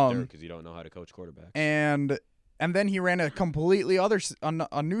both to the dirt because you don't know how to coach quarterbacks. And And then he ran a completely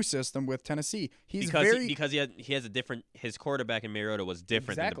a new system with Tennessee. Because he has a different. His quarterback in Mariota was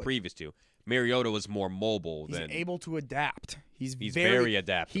different than the Exactly. previous two. Mariota was more mobile he's than. able to adapt. He's very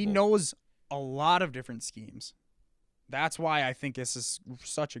adaptable. He knows a lot of different schemes. That's why I think this is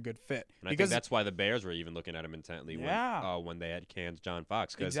such a good fit. And I think that's why the Bears were even looking at him intently when they had canned John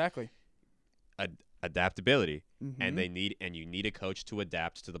Fox. Exactly. Adaptability, Mm-hmm. and you need a coach to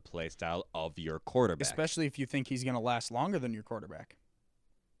adapt to the play style of your quarterback. Especially if you think he's going to last longer than your quarterback.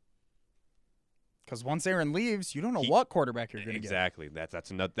 Because once Aaron leaves, you don't know what quarterback you're going to get. Exactly.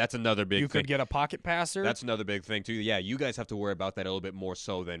 That's another big You thing. could get a pocket passer. That's another big thing too. Yeah, you guys have to worry about that a little bit more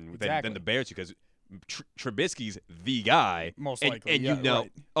so than the Bears because Trubisky's the guy, Most and, likely, and yeah, you know,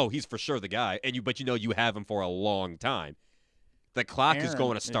 right. oh, he's for sure the guy, but you have him for a long time. The clock is Aaron,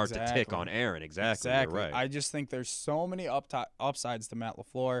 going to start to tick exactly. on Aaron. Exactly. Exactly. You're right. I just think there's so many upsides to Matt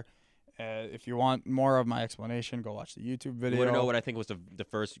LaFleur. If you want more of my explanation, go watch the YouTube video. You want to know what I think was the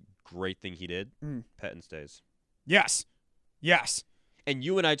first great thing he did? Mm. Pettine stays. Yes. Yes. And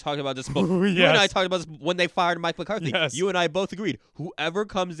you and I talked about this before. Yes. You and I talked about this when they fired Mike McCarthy. Yes. You and I both agreed. Whoever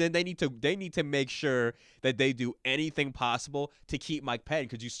comes in, they need to make sure that they do anything possible to keep Mike Pettine,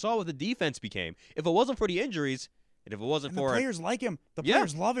 because you saw what the defense became. If it wasn't for the injuries, and if it wasn't And for the players like him. The Yeah.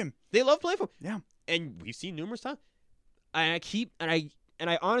 players love him. they love playing for him. Yeah. And we've seen numerous times. I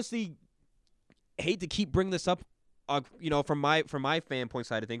honestly hate to keep bringing this up, from my fan point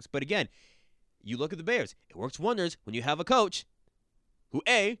side of things. But again, you look at the Bears. It works wonders when you have a coach who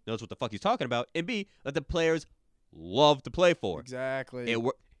A, knows what the fuck he's talking about, and B, that the players love to play for. Exactly. It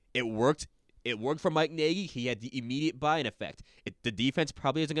worked. It worked for Mike Nagy. He had the immediate buy-in effect. The defense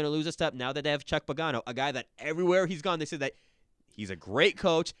probably isn't going to lose a step now that they have Chuck Pagano, a guy that everywhere he's gone, they said that he's a great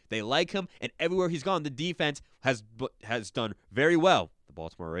coach. They like him, and everywhere he's gone, the defense has done very well. The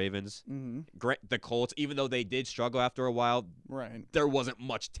Baltimore Ravens, the Colts, even though they did struggle after a while, Right. there wasn't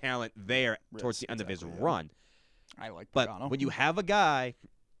much talent there Yes, towards the end of his exactly, yeah. run. I like But Pagano. when you have a guy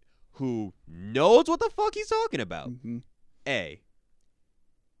who knows what the fuck he's talking about, Mm-hmm. A,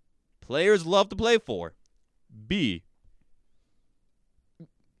 players love to play for, B,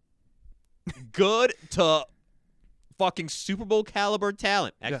 good to fucking Super Bowl caliber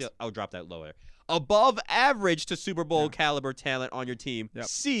talent. Actually, Yes. I'll drop that lower. Above average to Super Bowl caliber talent on your team. Yep.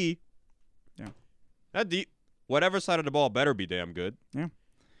 C, Yeah. whatever side of the ball better be damn good.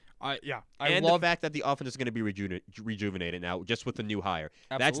 I And love the fact that the offense is going to be rejuvenated now, just with the new hire.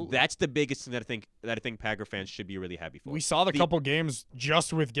 Absolutely. That's the biggest thing that I think Packer fans should be really happy for. we saw the couple games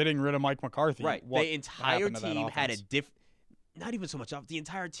just with getting rid of Mike McCarthy. Right, what the entire happened to that team had a offense. not even so much off. The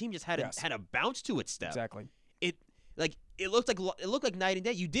entire team just had Yes. a bounce to its step. Exactly. It looked like night and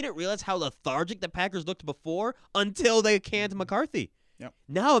day. You didn't realize how lethargic the Packers looked before until they canned McCarthy. Yep.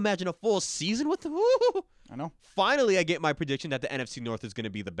 Now imagine a full season with them. Woo! I know. Finally, I get my prediction that the NFC North is going to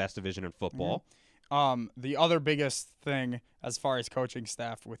be the best division in football. The other biggest thing as far as coaching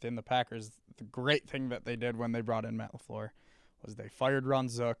staff within the Packers, the great thing that they did when they brought in Matt LaFleur was they fired Ron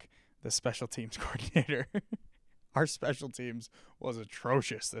Zook, the special teams coordinator. Our special teams was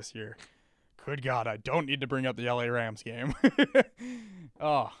atrocious this year. Good God, I don't need to bring up the LA Rams game.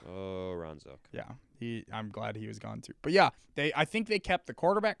 Oh, Ron Zook. yeah. I'm glad he was gone too. But yeah, I think they kept the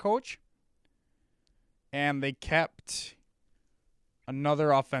quarterback coach and they kept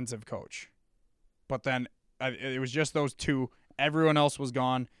another offensive coach. But then it was just those two. Everyone else was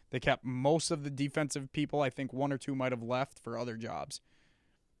gone. They kept most of the defensive people. I think one or two might have left for other jobs.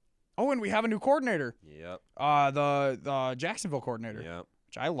 Oh, and we have a new coordinator. Yep. The Jacksonville coordinator, Yep.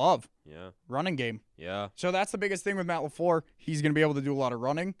 which I love. Yeah. Running game. Yeah. So that's the biggest thing with Matt LaFleur. He's going to be able to do a lot of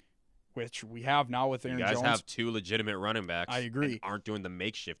running, which we have now with Aaron You guys Jones. have two legitimate running backs. I agree. And aren't doing the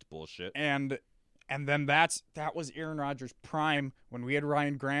makeshift bullshit. And then that was Aaron Rodgers' prime when we had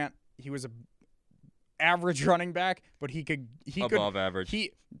Ryan Grant. He was a average running back, but he could Above average.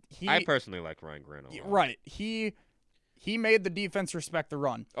 He I personally like Ryan Grant a lot. right. He made the defense respect the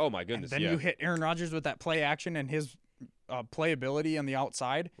run. Oh my And goodness. then yeah. you hit Aaron Rodgers with that play action and his playability on the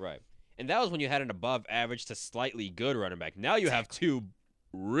outside. Right. And that was when you had an above average to slightly good running back. Now you have two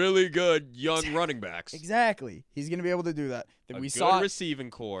really good young running backs. Exactly. He's going to be able to do that. A We good saw it. receiving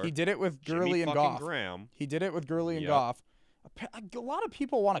core. He did it with Jimmy Gurley and fucking Goff. Graham. He did it with Gurley and Yep. Goff. A lot of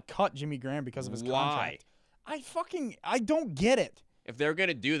people want to cut Jimmy Graham because of his Why? contract. I don't get it. If they were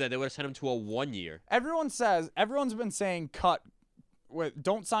gonna do that, they would have sent him to a 1 year. Everyone's been saying cut.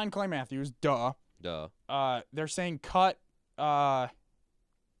 Don't sign Clay Matthews. Duh. Duh. They're saying cut.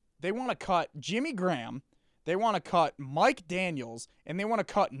 They want to cut Jimmy Graham. They want to cut Mike Daniels, and they want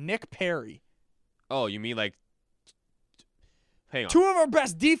to cut Nick Perry. Oh, you mean like hang on. Two of our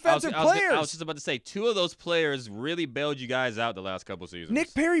best defensive players. I was just about to say, two of those players really bailed you guys out the last couple seasons.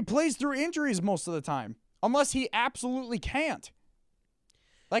 Nick Perry plays through injuries most of the time, unless he absolutely can't.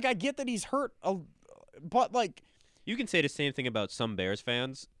 Like, I get that he's hurt, but, like... You can say the same thing about some Bears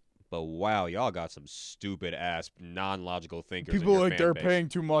fans, but wow, y'all got some stupid-ass, non-logical thinkers People in your like they're fan base. paying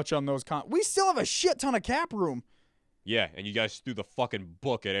too much on those... We still have a shit ton of cap room. Yeah, and you guys threw the fucking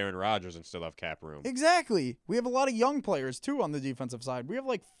book at Aaron Rodgers and still have cap room. Exactly. We have a lot of young players, too, on the defensive side. We have,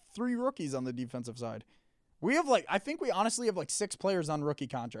 like, 3 rookies on the defensive side. We have, like... I think we honestly have, like, 6 players on rookie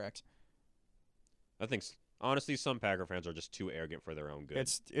contracts. I think... Honestly, some Packer fans are just too arrogant for their own good.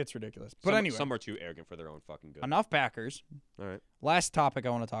 It's ridiculous. But anyway. Some are too arrogant for their own fucking good. Enough Packers. All right. Last topic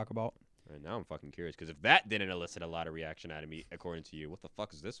I want to talk about. All right, now I'm fucking curious, because if that didn't elicit a lot of reaction out of me, according to you, what the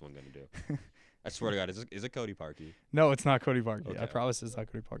fuck is this one going to do? I swear to God, is it Cody Parkey? No, it's not Cody Parkey. Okay. I promise it's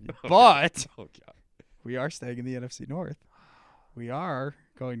not Cody Parkey. But Oh, God. we are staying in the NFC North. We are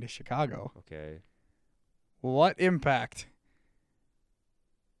going to Chicago. Okay. What impact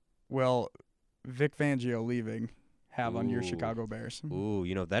will Vic Fangio leaving have on your Ooh. Chicago Bears? Ooh,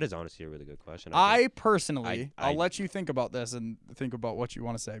 that is honestly a really good question. I personally, I- I'll let you think about this and think about what you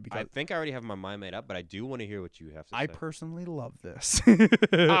want to say, because I think I already have my mind made up, but I do want to hear what you have to I say. personally love this.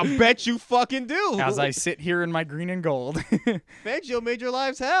 I bet you fucking do. As I sit here in my green and gold. Fangio made your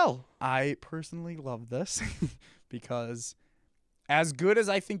lives hell. I personally love this because as good as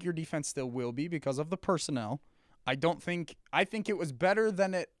I think your defense still will be because of the personnel, I think it was better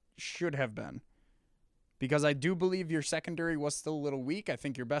than it should have been. Because I do believe your secondary was still a little weak. I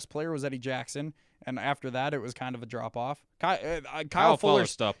think your best player was Eddie Jackson, and after that, it was kind of a drop-off. Kyle Fuller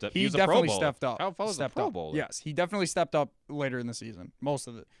stepped up. He He's a definitely Pro Bowler. stepped up. Kyle Fuller's a Pro Bowler. Yes, he definitely stepped up later in the season. Most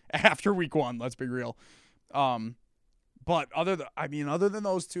of it after week 1. Let's be real. But other than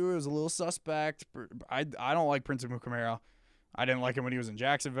those two, it was a little suspect. I don't like Prince Amukamara. I didn't like him when he was in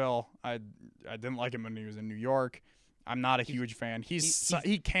Jacksonville. I didn't like him when he was in New York. I'm not a huge fan.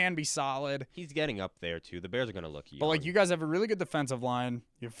 He can be solid. He's getting up there, too. The Bears are going to look young. But, like, you guys have a really good defensive line.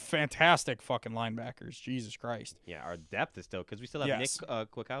 You have fantastic fucking linebackers. Jesus Christ. Yeah, our depth is still, because we still have Yes. Nick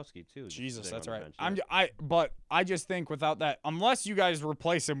Kwiatkowski, too. Jesus, sitting that's on the right. bench, yeah. But I just think without that, unless you guys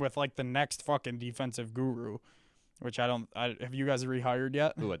replace him with, like, the next fucking defensive guru, which have you guys rehired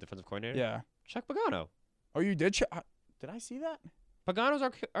yet? Who, a defensive coordinator? Yeah. Chuck Pagano. Oh, you did? Did I see that? Pagano's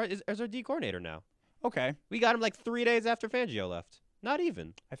is our D coordinator now. Okay. We got him like 3 days after Fangio left. Not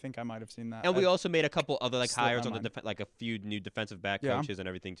even. I think I might have seen that. And we also made a couple other like slipped hires my on the mind. like a few new defensive back Yeah. coaches and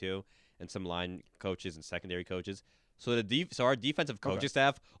everything too, and some line coaches and secondary coaches. So our defensive coaching Okay.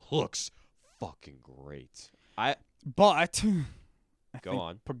 staff looks fucking great. But I Go think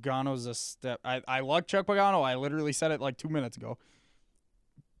on. Pagano's a step. I like Chuck Pagano. I literally said it like 2 minutes ago.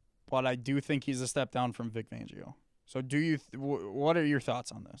 But I do think he's a step down from Vic Fangio. So do you? What are your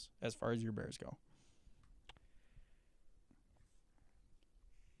thoughts on this as far as your Bears go?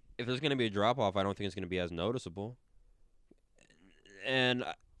 If there's going to be a drop off, I don't think it's going to be as noticeable. And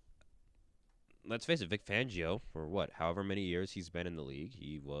let's face it, Vic Fangio, for however many years he's been in the league,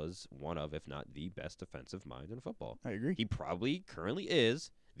 he was one of, if not the best defensive mind in football. I agree. He probably currently is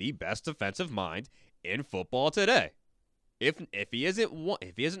the best defensive mind in football today. If he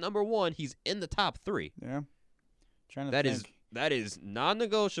isn't number 1, he's in the top 3. Yeah. Trying to That think. is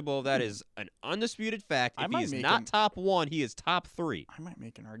non-negotiable. That is an undisputed fact. I If might he is make not him- top 1, he is top 3. I might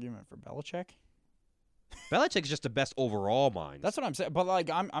make an argument for Belichick. Belichick's just the best overall mind. That's what I'm saying. But like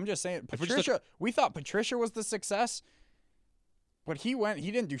I'm just saying If we're just Patricia. We thought Patricia was the success, but he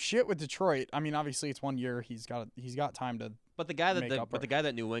didn't do shit with Detroit. I mean, obviously it's 1 year. He's got time to. But the guy make up for the it. guy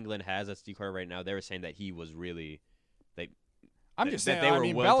that New England has as D coordinator right now, they were saying that he was really I'm just that saying. they I were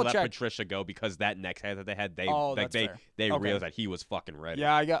mean, willing to let Belichick. Patricia go because that next head that they had, That's fair. they Okay. realized that he was fucking ready.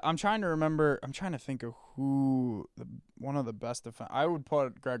 Yeah, I'm trying to remember. I'm trying to think of who one of the best defense. I would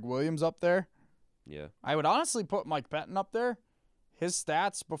put Greg Williams up there. Yeah. I would honestly put Mike Pettin up there. His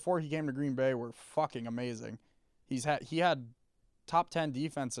stats before he came to Green Bay were fucking amazing. He had top 10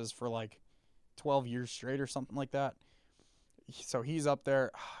 defenses for like 12 years straight or something like that. So he's up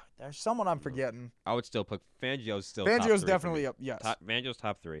there. There's someone I'm forgetting. I would still put Fangio's still top 3 Fangio's for definitely me. up. Yes. Fangio's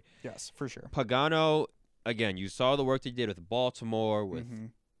top 3. Yes, for sure. Pagano, again, you saw the work they did with Baltimore, with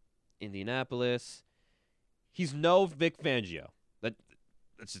Mhm. Indianapolis. He's no Vic Fangio.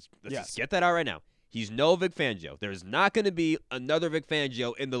 Let's Yes. just get that out right now. He's no Vic Fangio. There's not going to be another Vic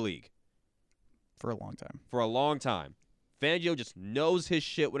Fangio in the league For a long time. for a long time. Fangio just knows his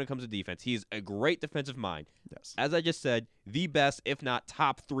shit when it comes to defense. He's a great defensive mind. Yes. As I just said, the best, if not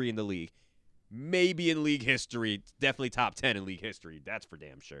top 3 in the league. Maybe in league history. Definitely top 10 in league history. That's for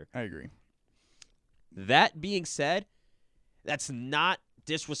damn sure. I agree. That being said, That's not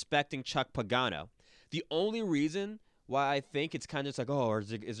disrespecting Chuck Pagano. The only reason why I think it's kind of just like, oh,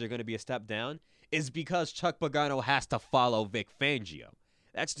 is there going to be a step down, is because Chuck Pagano has to follow Vic Fangio.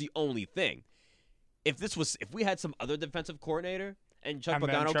 That's the only thing. If we had some other defensive coordinator and Chuck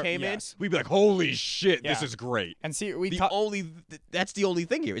Pagano came in, We'd be like, holy shit, this Yeah. is great. And see, that's the only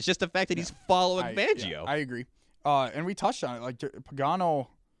thing here. It's just the fact that he's following Fangio. Yeah, I agree. And we touched on it. Like Pagano,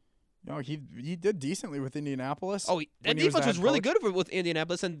 he did decently with Indianapolis. Oh, that defense was really good with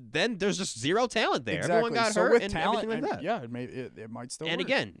Indianapolis, and then there's just zero talent there. Exactly. Everyone got so hurt with and talent, everything like that. Yeah, it might still And work.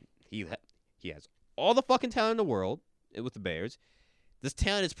 again, he has all the fucking talent in the world with the Bears. This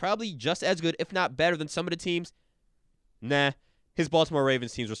talent is probably just as good, if not better, than some of the teams. Nah, his Baltimore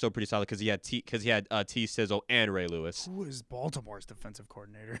Ravens teams were still pretty solid because he had T Sizzle and Ray Lewis. Who is Baltimore's defensive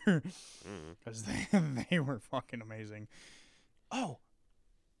coordinator? Mm. Because they were fucking amazing. Oh.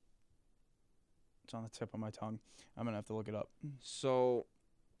 It's on the tip of my tongue. I'm going to have to look it up. So,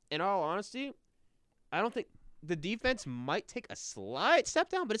 in all honesty, I don't think the defense might take a slight step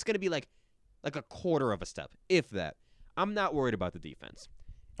down, but it's going to be like a quarter of a step, if that. I'm not worried about the defense.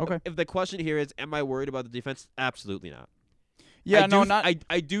 Okay. If the question here is, am I worried about the defense? Absolutely not. Yeah,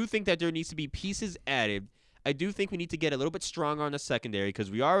 I do think that there needs to be pieces added. I do think we need to get a little bit stronger on the secondary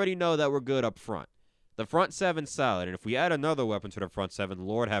because we already know that we're good up front. The front seven's solid, and if we add another weapon to the front seven,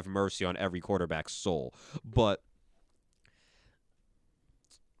 Lord have mercy on every quarterback's soul. But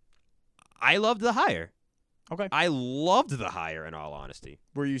I loved the hire. Okay. I loved the hire, in all honesty.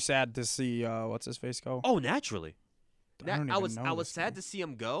 Were you sad to see what's his face go? Oh, naturally. I don't I even was know this sad guy. to see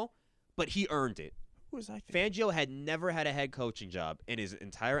him go, but he earned it. Who was I thinking? Fangio had never had a head coaching job in his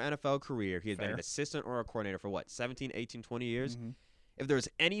entire NFL career. He had been Fair. an assistant or a coordinator for, 17, 18, 20 years? Mhm. If there's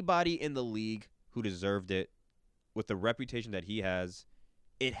anybody in the league who deserved it with the reputation that he has,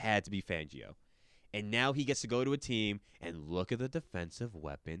 it had to be Fangio. And now he gets to go to a team and look at the defensive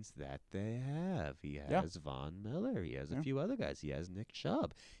weapons that they have. He has Yeah. Von Miller. He has a Yeah. few other guys. He has Nick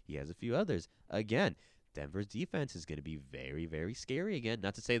Chubb. He has a few others. Again, Denver's defense is going to be very, very scary again.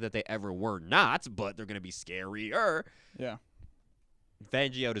 Not to say that they ever were not, but they're going to be scarier. Yeah.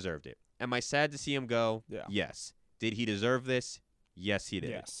 Fangio deserved it. Am I sad to see him go? Yeah. Yes. Did he deserve this? Yes, he did.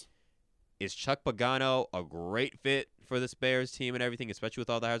 Yes. Is Chuck Pagano a great fit for this Bears team and everything, especially with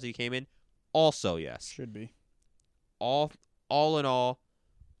all the hires that he came in? Also, yes. Should be. All in all,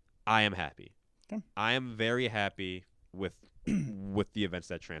 I am happy. Okay. I am very happy with the events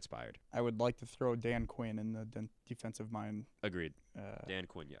that transpired. I would like to throw Dan Quinn in the defensive mind Agreed. Dan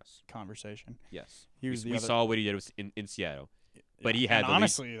Quinn, yes. conversation. Yes. He was we the other. saw what he did in Seattle. But Yeah, he had and the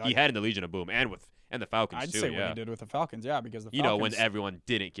honestly, he had in the Legion of Boom and the Falcons I'd too. say Yeah. what he did with the Falcons, yeah, because the You Falcons, know, when everyone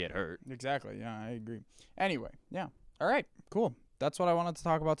didn't get hurt. exactly, yeah, I agree. Anyway, yeah, all right, cool. That's what I wanted to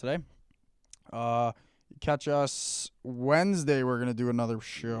talk about today. Catch us Wednesday. We're gonna do another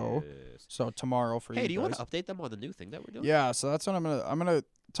show. Yes. So tomorrow for you. Hey, do you want guys. to update them on the new thing that we're doing? Yeah, so that's what I'm gonna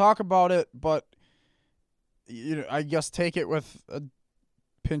talk about it, but I guess take it with a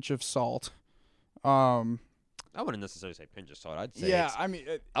pinch of salt. I wouldn't necessarily say pinch of salt. I'd say Yeah, I mean,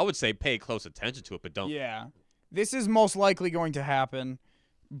 I would say pay close attention to it, but don't. yeah, this is most likely going to happen,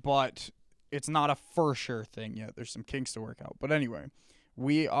 but it's not a for sure thing yet. There's some kinks to work out. But anyway,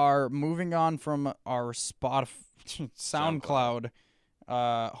 we are moving on from our SoundCloud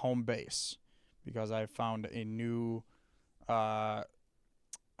home base because I found a new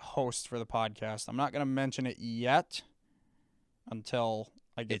host for the podcast. I'm not going to mention it yet until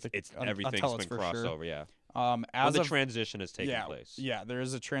I get Everything's until been it's for crossed sure. over. Yeah. As When the of transition is taking yeah, place. Yeah, there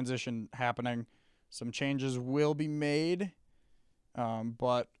is a transition happening. Some changes will be made,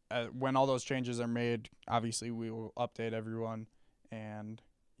 but when all those changes are made, obviously we will update everyone. And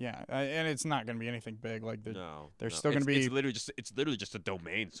yeah, and it's not going to be anything big. Like there's still going to be. It's literally just a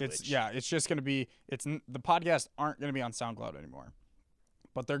domain switch. It's just going to be. The podcasts aren't going to be on SoundCloud anymore,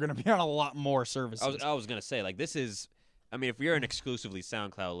 but they're going to be on a lot more services. I was gonna say, like, this is. I mean, if you're an exclusively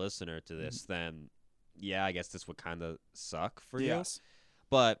SoundCloud listener to this, then yeah, I guess this would kind of suck for you. Yes.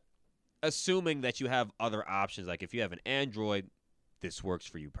 But assuming that you have other options, like if you have an Android, this works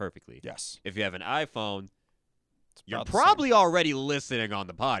for you perfectly. Yes. If you have an iPhone, you're about the same. probably already listening on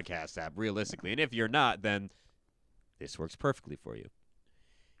the podcast app, realistically. And if you're not, then this works perfectly for you.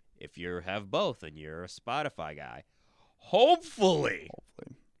 If you have both and you're a Spotify guy, hopefully,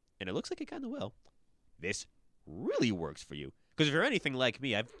 and it looks like it kind of will, this really works for you. Because if you're anything like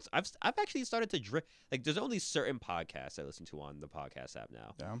me, I've actually started to drift. Like, there's only certain podcasts I listen to on the podcast app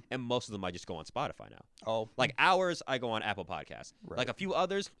now, Yeah. and most of them I just go on Spotify now. Oh, Like ours, I go on Apple Podcasts. Right. Like a few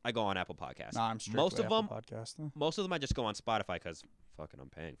others, I go on Apple Podcasts. nah, I'm strictly most of Apple them, podcast. most of them, I just go on Spotify because fucking I'm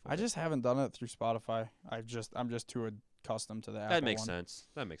paying for I it. just haven't done it through Spotify. I'm just too accustomed to the Apple That makes one. sense.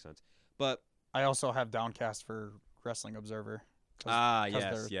 That makes sense. But I also have Downcast for Wrestling Observer. 'cause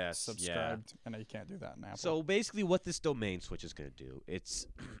yes, they're subscribed, and you can't do that in Apple. So basically, what this domain switch is going to do, it's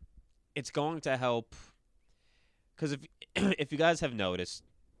going to help. Because if you guys have noticed,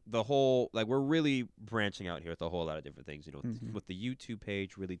 the whole we're really branching out here with a whole lot of different things. You know, Mhm. with the YouTube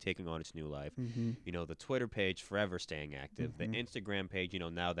page really taking on its new life. Mm-hmm. You know, the Twitter page forever staying active. Mhm. The Instagram page. You know,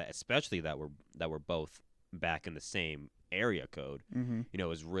 now that especially that we're both back in the same area code. Mm-hmm. You know,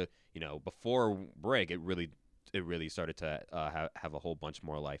 is before break it really started to have a whole bunch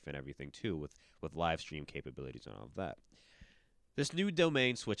more life and everything too with live stream capabilities and all of that. This new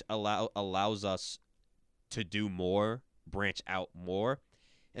domain switch allows us to do more, branch out more,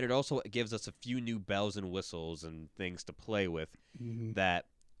 and it also gives us a few new bells and whistles and things to play with Mm-hmm. that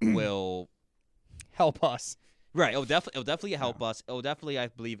will Help us. right. It'll definitely help us. It'll definitely, I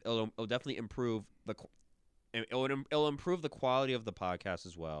believe, it'll definitely improve it'll improve the quality of the podcast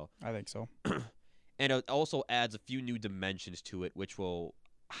as well. I think so. And it also adds a few new dimensions to it, which will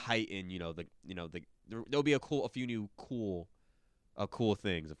heighten, there'll be a few new cool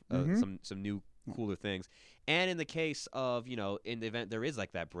things, Mhm. some new cooler things. And in the case of, in the event there is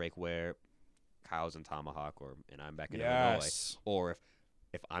like that break where Kyle's in Tomahawk and I'm back in Illinois, Yes. or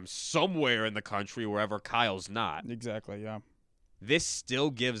if I'm somewhere in the country wherever Kyle's not, Exactly. Yeah. this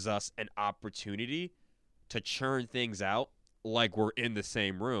still gives us an opportunity to churn things out like we're in the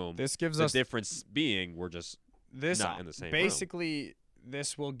same room. This gives The us difference being we're just not in the same room. basically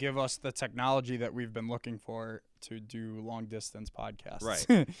this will give us the technology that we've been looking for to do long distance podcasts. Right.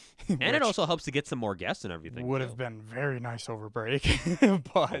 And and it also helps to get some more guests and everything. would too. have been very nice over break, Oh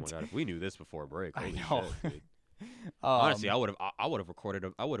but my god! If we knew this before break, I holy know. shit, dude. um, Honestly, I would have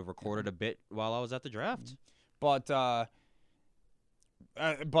recorded a bit while I was at the draft. But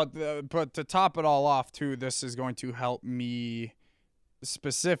to top it all off too, this is going to help me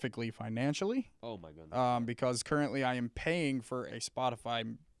specifically financially. Oh my goodness. Because currently I am paying for a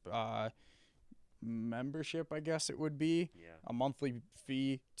Spotify membership, I guess it would be. Yeah. A monthly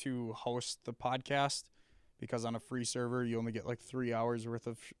fee to host the podcast, because on a free server you only get like 3 hours worth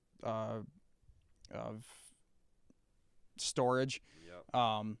of storage.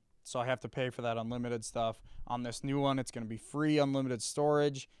 Yep. So I have to pay for that unlimited stuff. On this new one, it's going to be free unlimited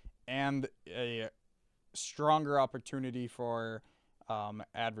storage and a stronger opportunity for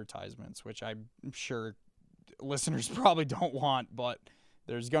advertisements, which I'm sure listeners probably don't want, but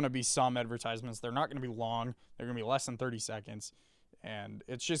there's going to be some advertisements. They're not going to be long. They're going to be less than 30 seconds. And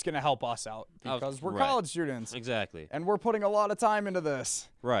it's just going to help us out because we're right. college students Exactly. and we're putting a lot of time into this.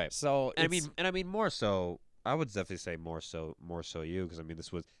 Right. So And I mean more so. I would definitely say more so you, because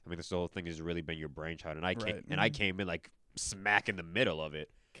this whole thing has really been your brainchild, and I Right. came in like smack in the middle of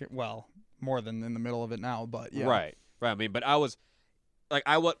it. well, more than in the middle of it now, but yeah. Right. I mean, but I was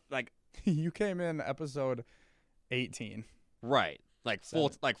You came in episode 18. right. Like full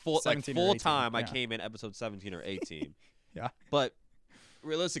 17 or full 18, time. I yeah. came in episode 17 or 18. Yeah. But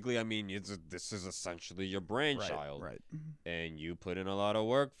realistically, I mean, this is essentially your brainchild, Right. and you put in a lot of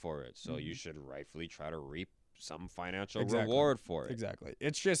work for it, so you Mhm. should rightfully try to reap some financial Exactly. reward for it. Exactly.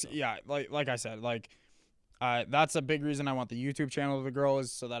 It's just like I said, that's a big reason I want the YouTube channel to grow,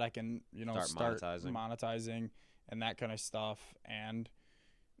 is so that I can, Start start monetizing. monetizing and that kind of stuff. And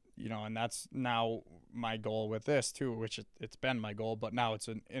and that's now my goal with this too, which it's been my goal, but now it's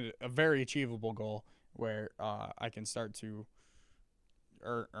a very achievable goal where I can start to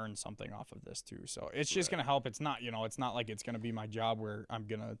earn something off of this too. So it's just Right. gonna help. It's not it's not like it's gonna be my job where I'm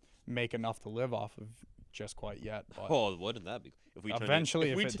gonna make enough to live off of just quite yet. But Oh, wouldn't that be? If we Eventually,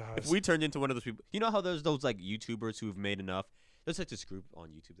 if if it if does. we turned into one of those people, you know how there's those like YouTubers who've made enough. There's like this group on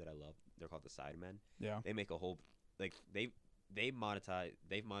YouTube that I love. They're called the Sidemen. yeah, They make a whole they've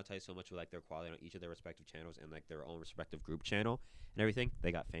monetized so much with like their quality on each of their respective channels and like their own respective group channel and everything.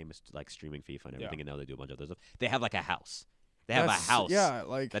 They got famous like streaming FIFA and everything, and now they do a bunch of other stuff. They have like a house. They have a house. Yeah,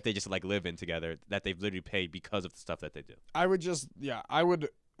 like That they just like live in together, that they've literally paid because of the stuff that they do. I would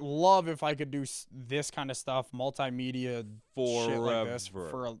love if I could do this kind of stuff, multimedia shit like this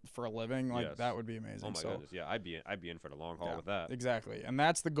Forever. for a living. Like Yes. that would be amazing. Oh my so, goodness, yeah, I'd be in for the long haul yeah, with that. exactly, and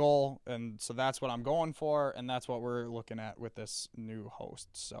that's the goal, and so that's what I'm going for, and that's what we're looking at with this new host.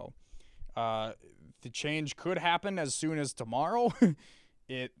 So, the change could happen as soon as tomorrow.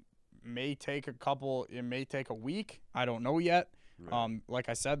 It may take a week. I don't know yet. Right. Like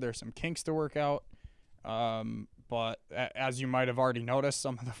I said, there's some kinks to work out. But as you might have already noticed,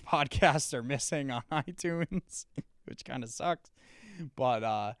 some of the podcasts are missing on iTunes, which kind of sucks.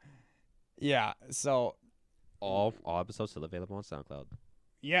 But yeah, so All episodes still available on SoundCloud.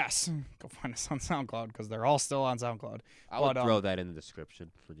 yes, go find us on SoundCloud because they're all still on SoundCloud. I would But, throw that in the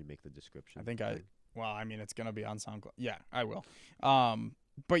description when you make the description. I think it's gonna be on SoundCloud. Yeah, I will.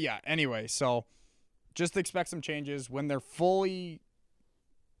 But yeah, anyway, so just expect some changes when they're fully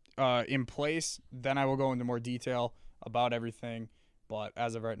in place. Then I will go into more detail about everything. But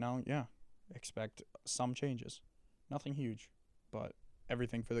as of right now, yeah, expect some changes. Nothing huge, but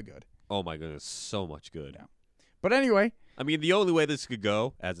everything for the good. Oh my goodness, so much good. Yeah. But anyway, I mean, the only way this could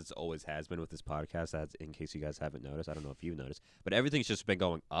go, as it's always has been with this podcast, as in case you guys haven't noticed, I don't know if you've noticed, but everything's just been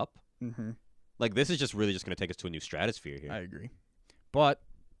going up. mm-hmm, Like, this is just really just going to take us to a new stratosphere here. I agree. But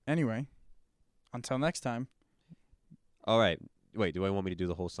anyway, until next time. All right. Wait, do I want me to do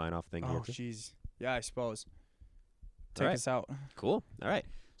the whole sign-off thing here? Oh, too? jeez. Yeah, I suppose. Take Alright. us out. Cool. All right.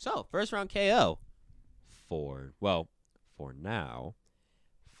 So, first round KO. For now,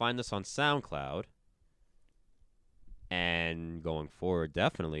 find us on SoundCloud. And going forward,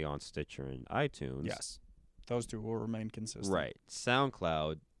 definitely on Stitcher and iTunes. Yes. Those two will remain consistent. Right.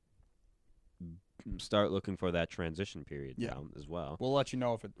 SoundCloud, start looking for that transition period Yeah. now as well. We'll let you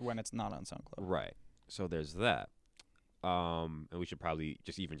know when it's not on SoundCloud. Right. So there's that. And we should probably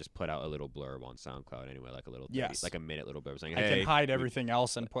just put out a little blurb on SoundCloud anyway, like a little 30, Yes. like a minute little blurb saying, I hey, can hide we- everything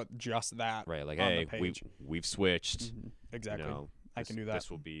else and put just that. right, like, on the hey, page. we've switched. Mhm. Exactly. You know, I can do that. This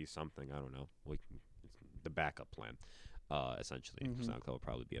will be something, I don't know. The backup plan, essentially. Mhm. SoundCloud will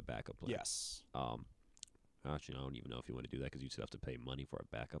probably be a backup plan. Yes. Actually, I don't even know if you want to do that because you'd still have to pay money for a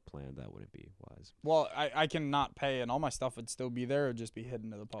backup plan. That wouldn't be wise. Well, I can not pay, and all my stuff would still be there. It would just be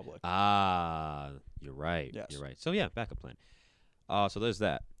hidden to the public. Ah, you're right. Yes. You're right. So yeah, backup plan. So there's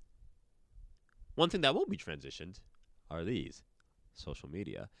that. One thing that will be transitioned are these social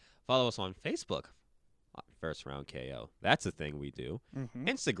media. Follow us on Facebook, First Round KO. That's a thing we do. Mm-hmm.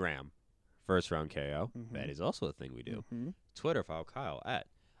 Instagram, First Round KO. Mhm. That is also a thing we do. Mm-hmm. Twitter, follow Kyle at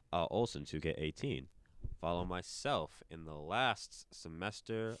Olsen2K18. Follow myself in the last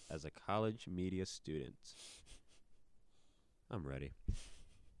semester as a college media student. I'm ready.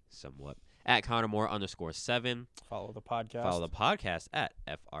 Somewhat. At ConnorMoore_7. Follow the podcast, Follow the podcast at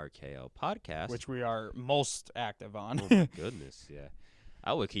FRKO Podcast. which we are most active on. Oh my goodness, yeah.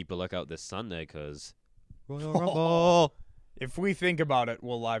 I would keep a lookout this Sunday because Royal Rumble. If we think about it,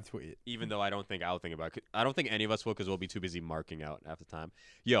 we'll live tweet it. Even though I don't think I'll think about it. I don't think any of us will because we'll be too busy marking out half the time.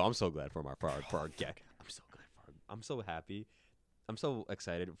 Yo, I'm so glad for our guest. I'm so glad I'm so happy. I'm so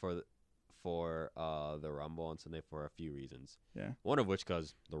excited for the Rumble on Sunday for a few reasons. Yeah. One of which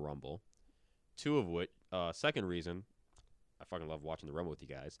because the Rumble. Two of which, second reason, I fucking love watching the Rumble with you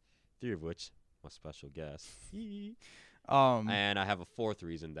guys. Three of which, my special guest. And I have a fourth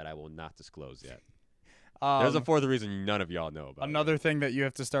reason that I will not disclose yet. There's a fourth reason none of y'all know about. Another thing that you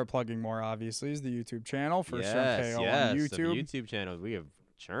have to start plugging more, obviously, is the YouTube channel. First Round KO on the YouTube. YouTube channel. We have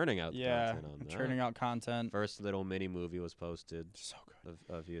churning out Yeah, content on that. churning out content. First little mini movie was posted So good.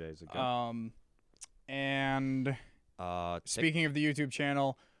 a few days ago. And Tik- speaking of the YouTube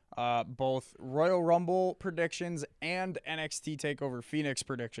channel, both Royal Rumble predictions and NXT TakeOver Phoenix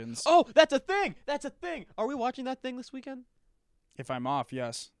predictions. Oh, that's a thing. That's a thing. Are we watching that thing this weekend? If I'm off,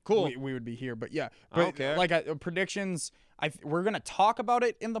 yes. Cool. We would be here. But yeah, I but don't care. like predictions, we're going to talk about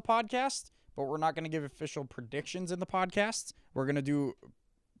it in the podcast, but we're not going to give official predictions in the podcast. We're going to do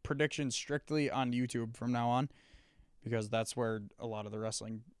predictions strictly on YouTube from now on because that's where a lot of the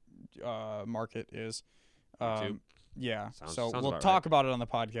wrestling market is. YouTube? Yeah. Sounds So we'll about talk about it on the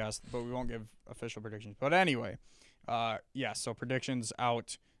podcast, but we won't give official predictions. But anyway, yeah, so predictions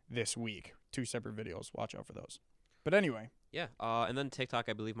out this week. 2 separate videos. Watch out for those. But anyway. Yeah. And then TikTok,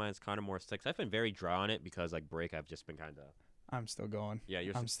 I believe mine's Connor Moore 6. I've been very dry on it because like break, I've just been kind of. I'm still going. Yeah,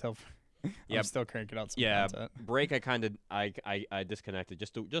 you're. I'm still Yeah, I'm still cranking out some yeah, content. break. I kind of I disconnected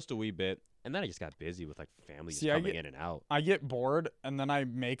just a wee bit, and then I just got busy with like family just See, I coming get- in and out. I get bored and then I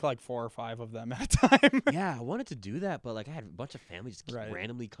make like 4 or 5 of them at a time. Yeah, I wanted to do that, but like I had a bunch of family just keep Right.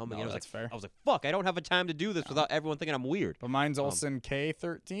 randomly coming No, in. I was that's like, fair. I was like, fuck, I don't have a time to do this without everyone thinking I'm weird. But mine's Olsen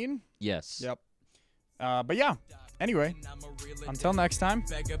K13. Yes. Yep. But yeah. Anyway, until next time.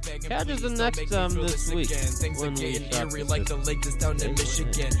 Catch us the next this week. Things are when we getting start eerie this like the shit. lake that's down in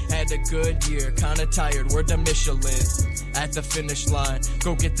Michigan. Had a good year, kinda tired, we're the Michelin. At the finish line,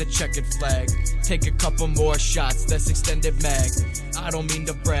 go get the checkered flag. Take a couple more shots, that's extended mag. I don't mean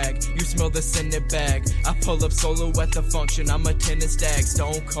to brag, you smell the scented bag. I pull up solo at the function, I'm a tennis stag.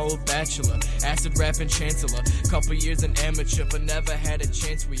 Stone cold bachelor, acid rapping chancellor. Couple years an amateur, but never had a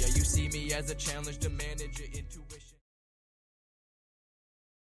chance where you see me as a challenge to manage your intuition.